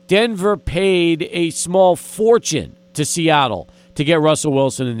Denver paid a small fortune to Seattle to get Russell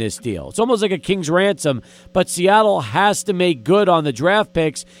Wilson in this deal. It's almost like a king's ransom, but Seattle has to make good on the draft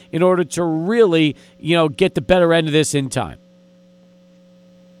picks in order to really, get the better end of this in time.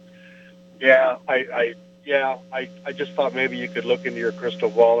 Yeah, I just thought maybe you could look into your crystal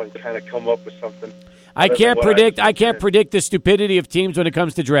ball and kind of come up with something. I can't predict the stupidity of teams when it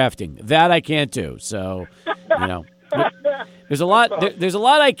comes to drafting. That I can't do. So, There's a lot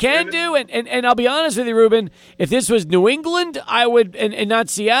I can do, and I'll be honest with you, Ruben. If this was New England, I would, and not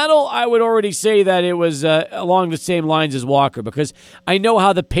Seattle, I would already say that it was along the same lines as Walker because I know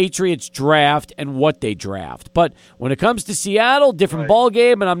how the Patriots draft and what they draft. But when it comes to Seattle, different ball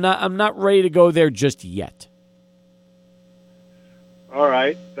game, and I'm not ready to go there just yet. All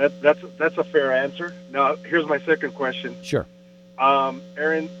right, that's a fair answer. Now here's my second question. Sure.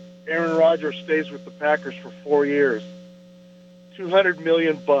 Aaron Rodgers stays with the Packers for 4 years. $200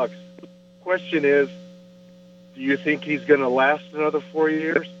 million. Question is, do you think he's going to last another 4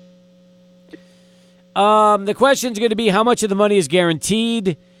 years? The question's going to be how much of the money is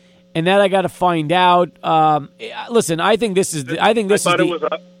guaranteed, and that I got to find out. Listen, I think this is. Go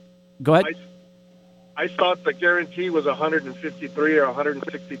ahead. I thought the guarantee was 153 or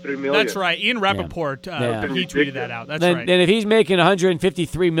 163 million. That's right. Ian Rappaport, he tweeted that out. That's right. And if he's making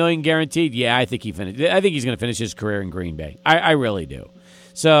 153 million guaranteed, I think he's going to finish his career in Green Bay. I really do.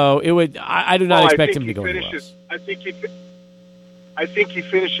 So it would. I do not expect him to go anywhere else. I think he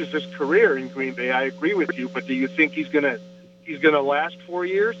finishes his career in Green Bay. I agree with you, but do you think he's gonna last 4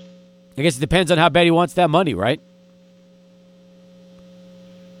 years? I guess it depends on how bad he wants that money, right?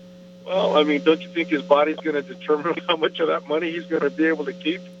 Well, I mean, don't you think his body's going to determine how much of that money he's going to be able to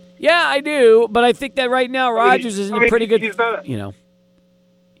keep? Yeah, I do, but I think that right now Rodgers is in a pretty good. He's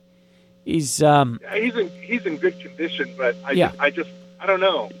in good condition, but I don't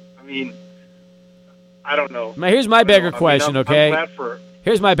know. I mean, I don't know. Now, here's my bigger question. Okay,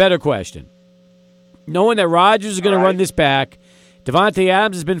 here's my better question. Knowing that Rodgers is going to run this back, Devontae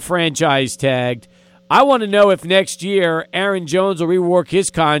Adams has been franchise tagged. I want to know if next year Aaron Jones will rework his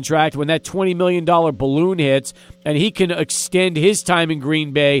contract when that $20 million balloon hits and he can extend his time in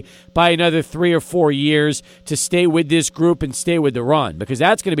Green Bay by another 3 or 4 years to stay with this group and stay with the run, because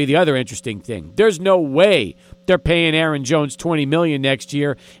that's going to be the other interesting thing. There's no way they're paying Aaron Jones $20 million next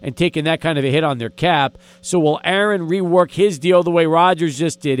year and taking that kind of a hit on their cap. So will Aaron rework his deal the way Rodgers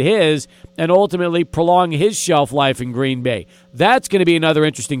just did his and ultimately prolong his shelf life in Green Bay? That's going to be another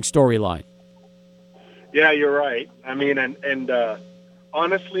interesting storyline. Yeah, you're right. I mean, and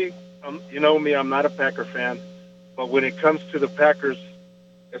honestly, you know me, I'm not a Packer fan, but when it comes to the Packers,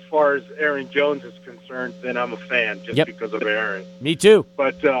 as far as Aaron Jones is concerned, then I'm a fan just because of Aaron. Me too.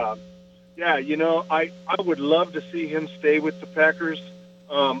 But, I would love to see him stay with the Packers.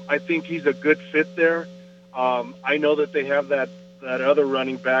 I think he's a good fit there. I know that they have that other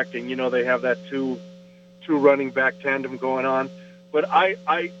running back, and, they have that two running back tandem going on. But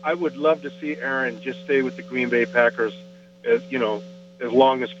I would love to see Aaron just stay with the Green Bay Packers as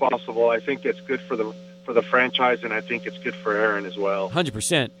long as possible. I think it's good for the franchise, and I think it's good for Aaron as well.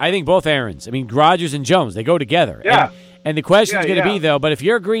 100%. I think both Aarons. I mean, Rodgers and Jones, they go together. Yeah. And the question's going to be, though, but if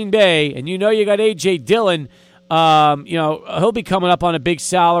you're Green Bay and you got A.J. Dillon, he'll be coming up on a big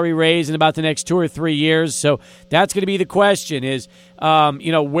salary raise in about the next 2 or 3 years. So that's going to be the question is,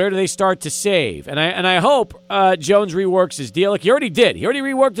 where do they start to save? And I hope Jones reworks his deal. Like he already did. He already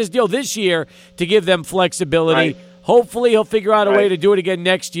reworked his deal this year to give them flexibility. Right. Hopefully he'll figure out a way to do it again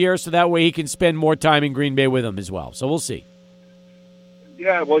next year so that way he can spend more time in Green Bay with them as well. So we'll see.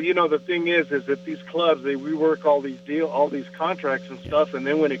 Yeah, well, the thing is that these clubs, they rework all these contracts and stuff, and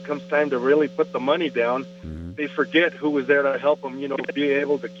then when it comes time to really put the money down, they forget who was there to help them, be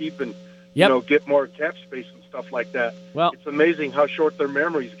able to keep and, get more cap space and stuff like that. Well, it's amazing how short their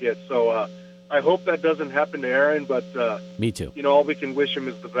memories get. So I hope that doesn't happen to Aaron, but me too. All we can wish him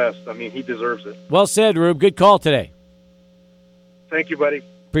is the best. I mean, he deserves it. Well said, Rube. Good call today. Thank you, buddy.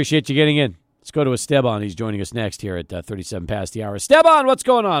 Appreciate you getting in. Let's go to Esteban. He's joining us next here at 37 past the hour. Esteban, what's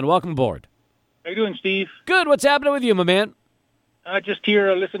going on? Welcome aboard. How you doing, Steve? Good. What's happening with you, my man? Just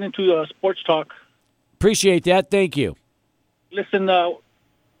here listening to Sports Talk. Appreciate that. Thank you. Listen, I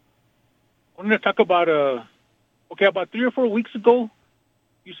wanted to talk about, about 3 or 4 weeks ago,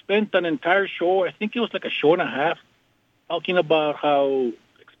 you spent an entire show, I think it was like a show and a half, talking about how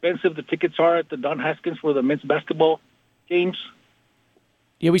expensive the tickets are at the Don Haskins for the men's basketball games?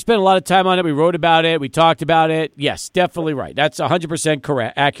 Yeah, we spent a lot of time on it. We wrote about it. We talked about it. Yes, definitely right. That's 100%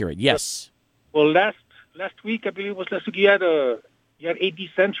 correct, accurate. Yes. Well, last week, I believe it was last week, you had AD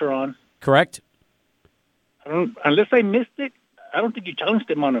Center on. Correct. Unless I missed it, I don't think you challenged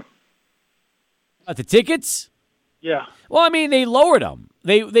him on it. The tickets? Yeah. Well, I mean, they lowered them.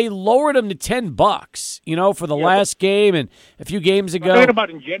 They lowered them to $10, for the last game and a few games ago. I'm talking about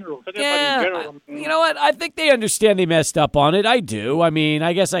in general. You know what? I think they understand they messed up on it. I do. I mean,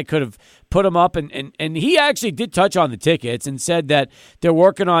 I guess I could have put him up, and he actually did touch on the tickets and said that they're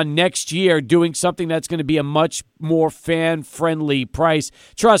working on next year doing something that's going to be a much more fan-friendly price.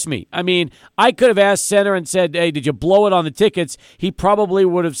 Trust me. I mean, I could have asked Center and said, hey, did you blow it on the tickets? He probably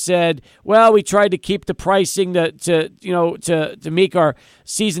would have said, well, we tried to keep the pricing to make our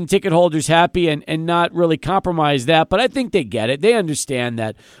season ticket holders happy and not really compromise that. But I think they get it. They understand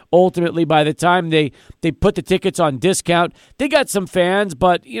that ultimately by the time they put the tickets on discount, they got some fans,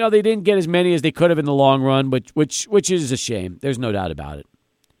 but they didn't get as many as they could have in the long run, which is a shame. There's no doubt about it.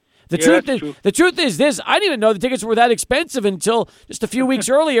 The truth is this: I didn't even know the tickets were that expensive until just a few weeks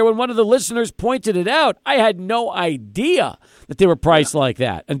earlier when one of the listeners pointed it out. I had no idea that they were priced like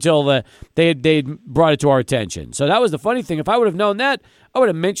that until they brought it to our attention. So that was the funny thing. If I would have known that, I would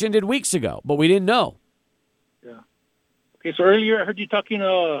have mentioned it weeks ago, but we didn't know. Yeah. Okay, so earlier I heard you talking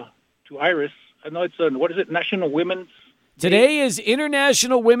to Iris. I know it's National Women's Today is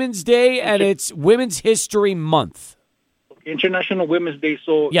International Women's Day, and it's Women's History Month. International Women's Day.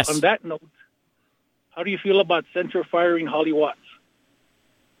 So yes. On that note, how do you feel about Center firing Holly Watts?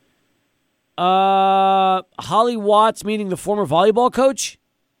 Holly Watts, meaning the former volleyball coach?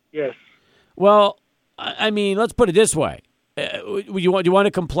 Yes. Well, I mean, let's put it this way. Do you want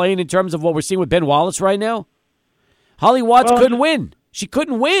to complain in terms of what we're seeing with Ben Wallace right now? Holly Watts couldn't win. She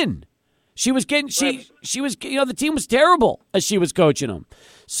couldn't win. She was getting she was the team was terrible as she was coaching them.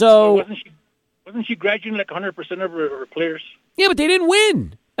 So wasn't she graduating like 100% of her players? Yeah, but they didn't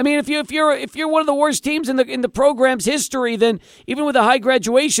win. I mean, if you're one of the worst teams in the program's history, then even with a high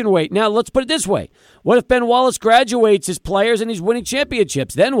graduation rate. Now, let's put it this way: what if Ben Wallace graduates his players and he's winning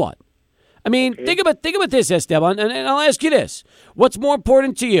championships? Then what? I mean, think about this, Esteban, and I'll ask you this: what's more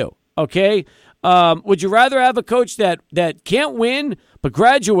important to you? Okay, would you rather have a coach that can't win but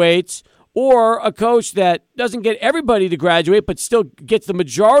graduates, or a coach that doesn't get everybody to graduate but still gets the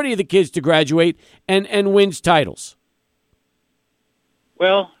majority of the kids to graduate and wins titles?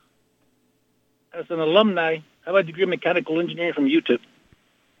 Well, as an alumni, I have a degree in mechanical engineering from UTEP.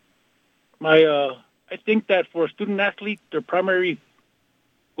 I think that for a student athlete, their primary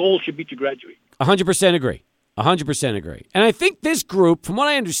goal should be to graduate. 100% agree. 100% agree. And I think this group, from what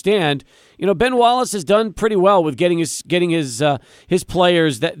I understand, Ben Wallace has done pretty well with getting his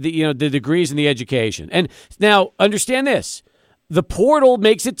players the degrees and the education. And now understand this: the portal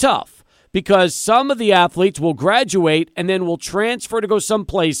makes it tough because some of the athletes will graduate and then will transfer to go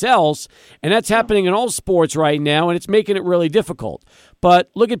someplace else, and that's happening in all sports right now, and it's making it really difficult.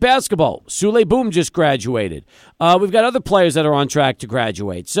 But look at basketball. Sule Boom just graduated. We've got other players that are on track to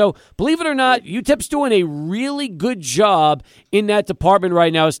graduate. So, believe it or not, UTEP's doing a really good job in that department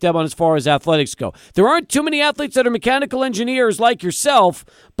right now, Esteban, as far as athletics go. There aren't too many athletes that are mechanical engineers like yourself,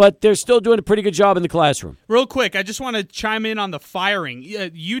 but they're still doing a pretty good job in the classroom. Real quick, I just want to chime in on the firing.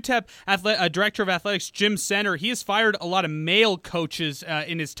 UTEP Director of Athletics Jim Center, he has fired a lot of male coaches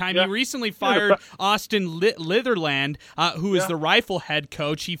in his time. He recently fired Austin Litherland, who is the rifle head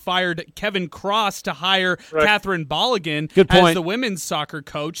coach. He fired Kevin Cross to hire Catherine Bolligan as the women's soccer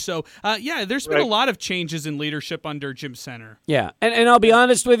coach. So, there's been a lot of changes in leadership under Jim Center. Yeah, and I'll be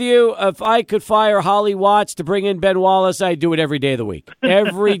honest with you, if I could fire Holly Watts to bring in Ben Wallace, I'd do it every day of the week.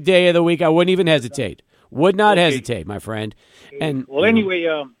 Every day of the week, I wouldn't even hesitate. Would not hesitate, my friend. And anyway,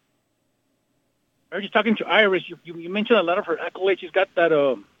 I was just talking to Iris. You mentioned a lot of her accolades. She's got that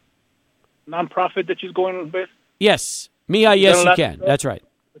nonprofit that she's going with. Yes. Mija, yes, you can. That's right.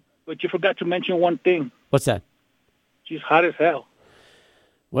 But you forgot to mention one thing. What's that? She's hot as hell.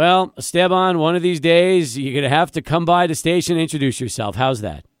 Well, Esteban, one of these days, you're going to have to come by the station and introduce yourself. How's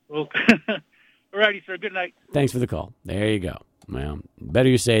that? Well, all righty, sir. Good night. Thanks for the call. There you go. Well, better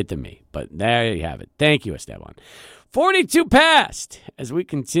you say it than me. But there you have it. Thank you, Esteban. 42 past as we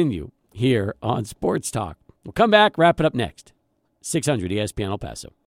continue here on Sports Talk. We'll come back, wrap it up next. 600 ESPN El Paso.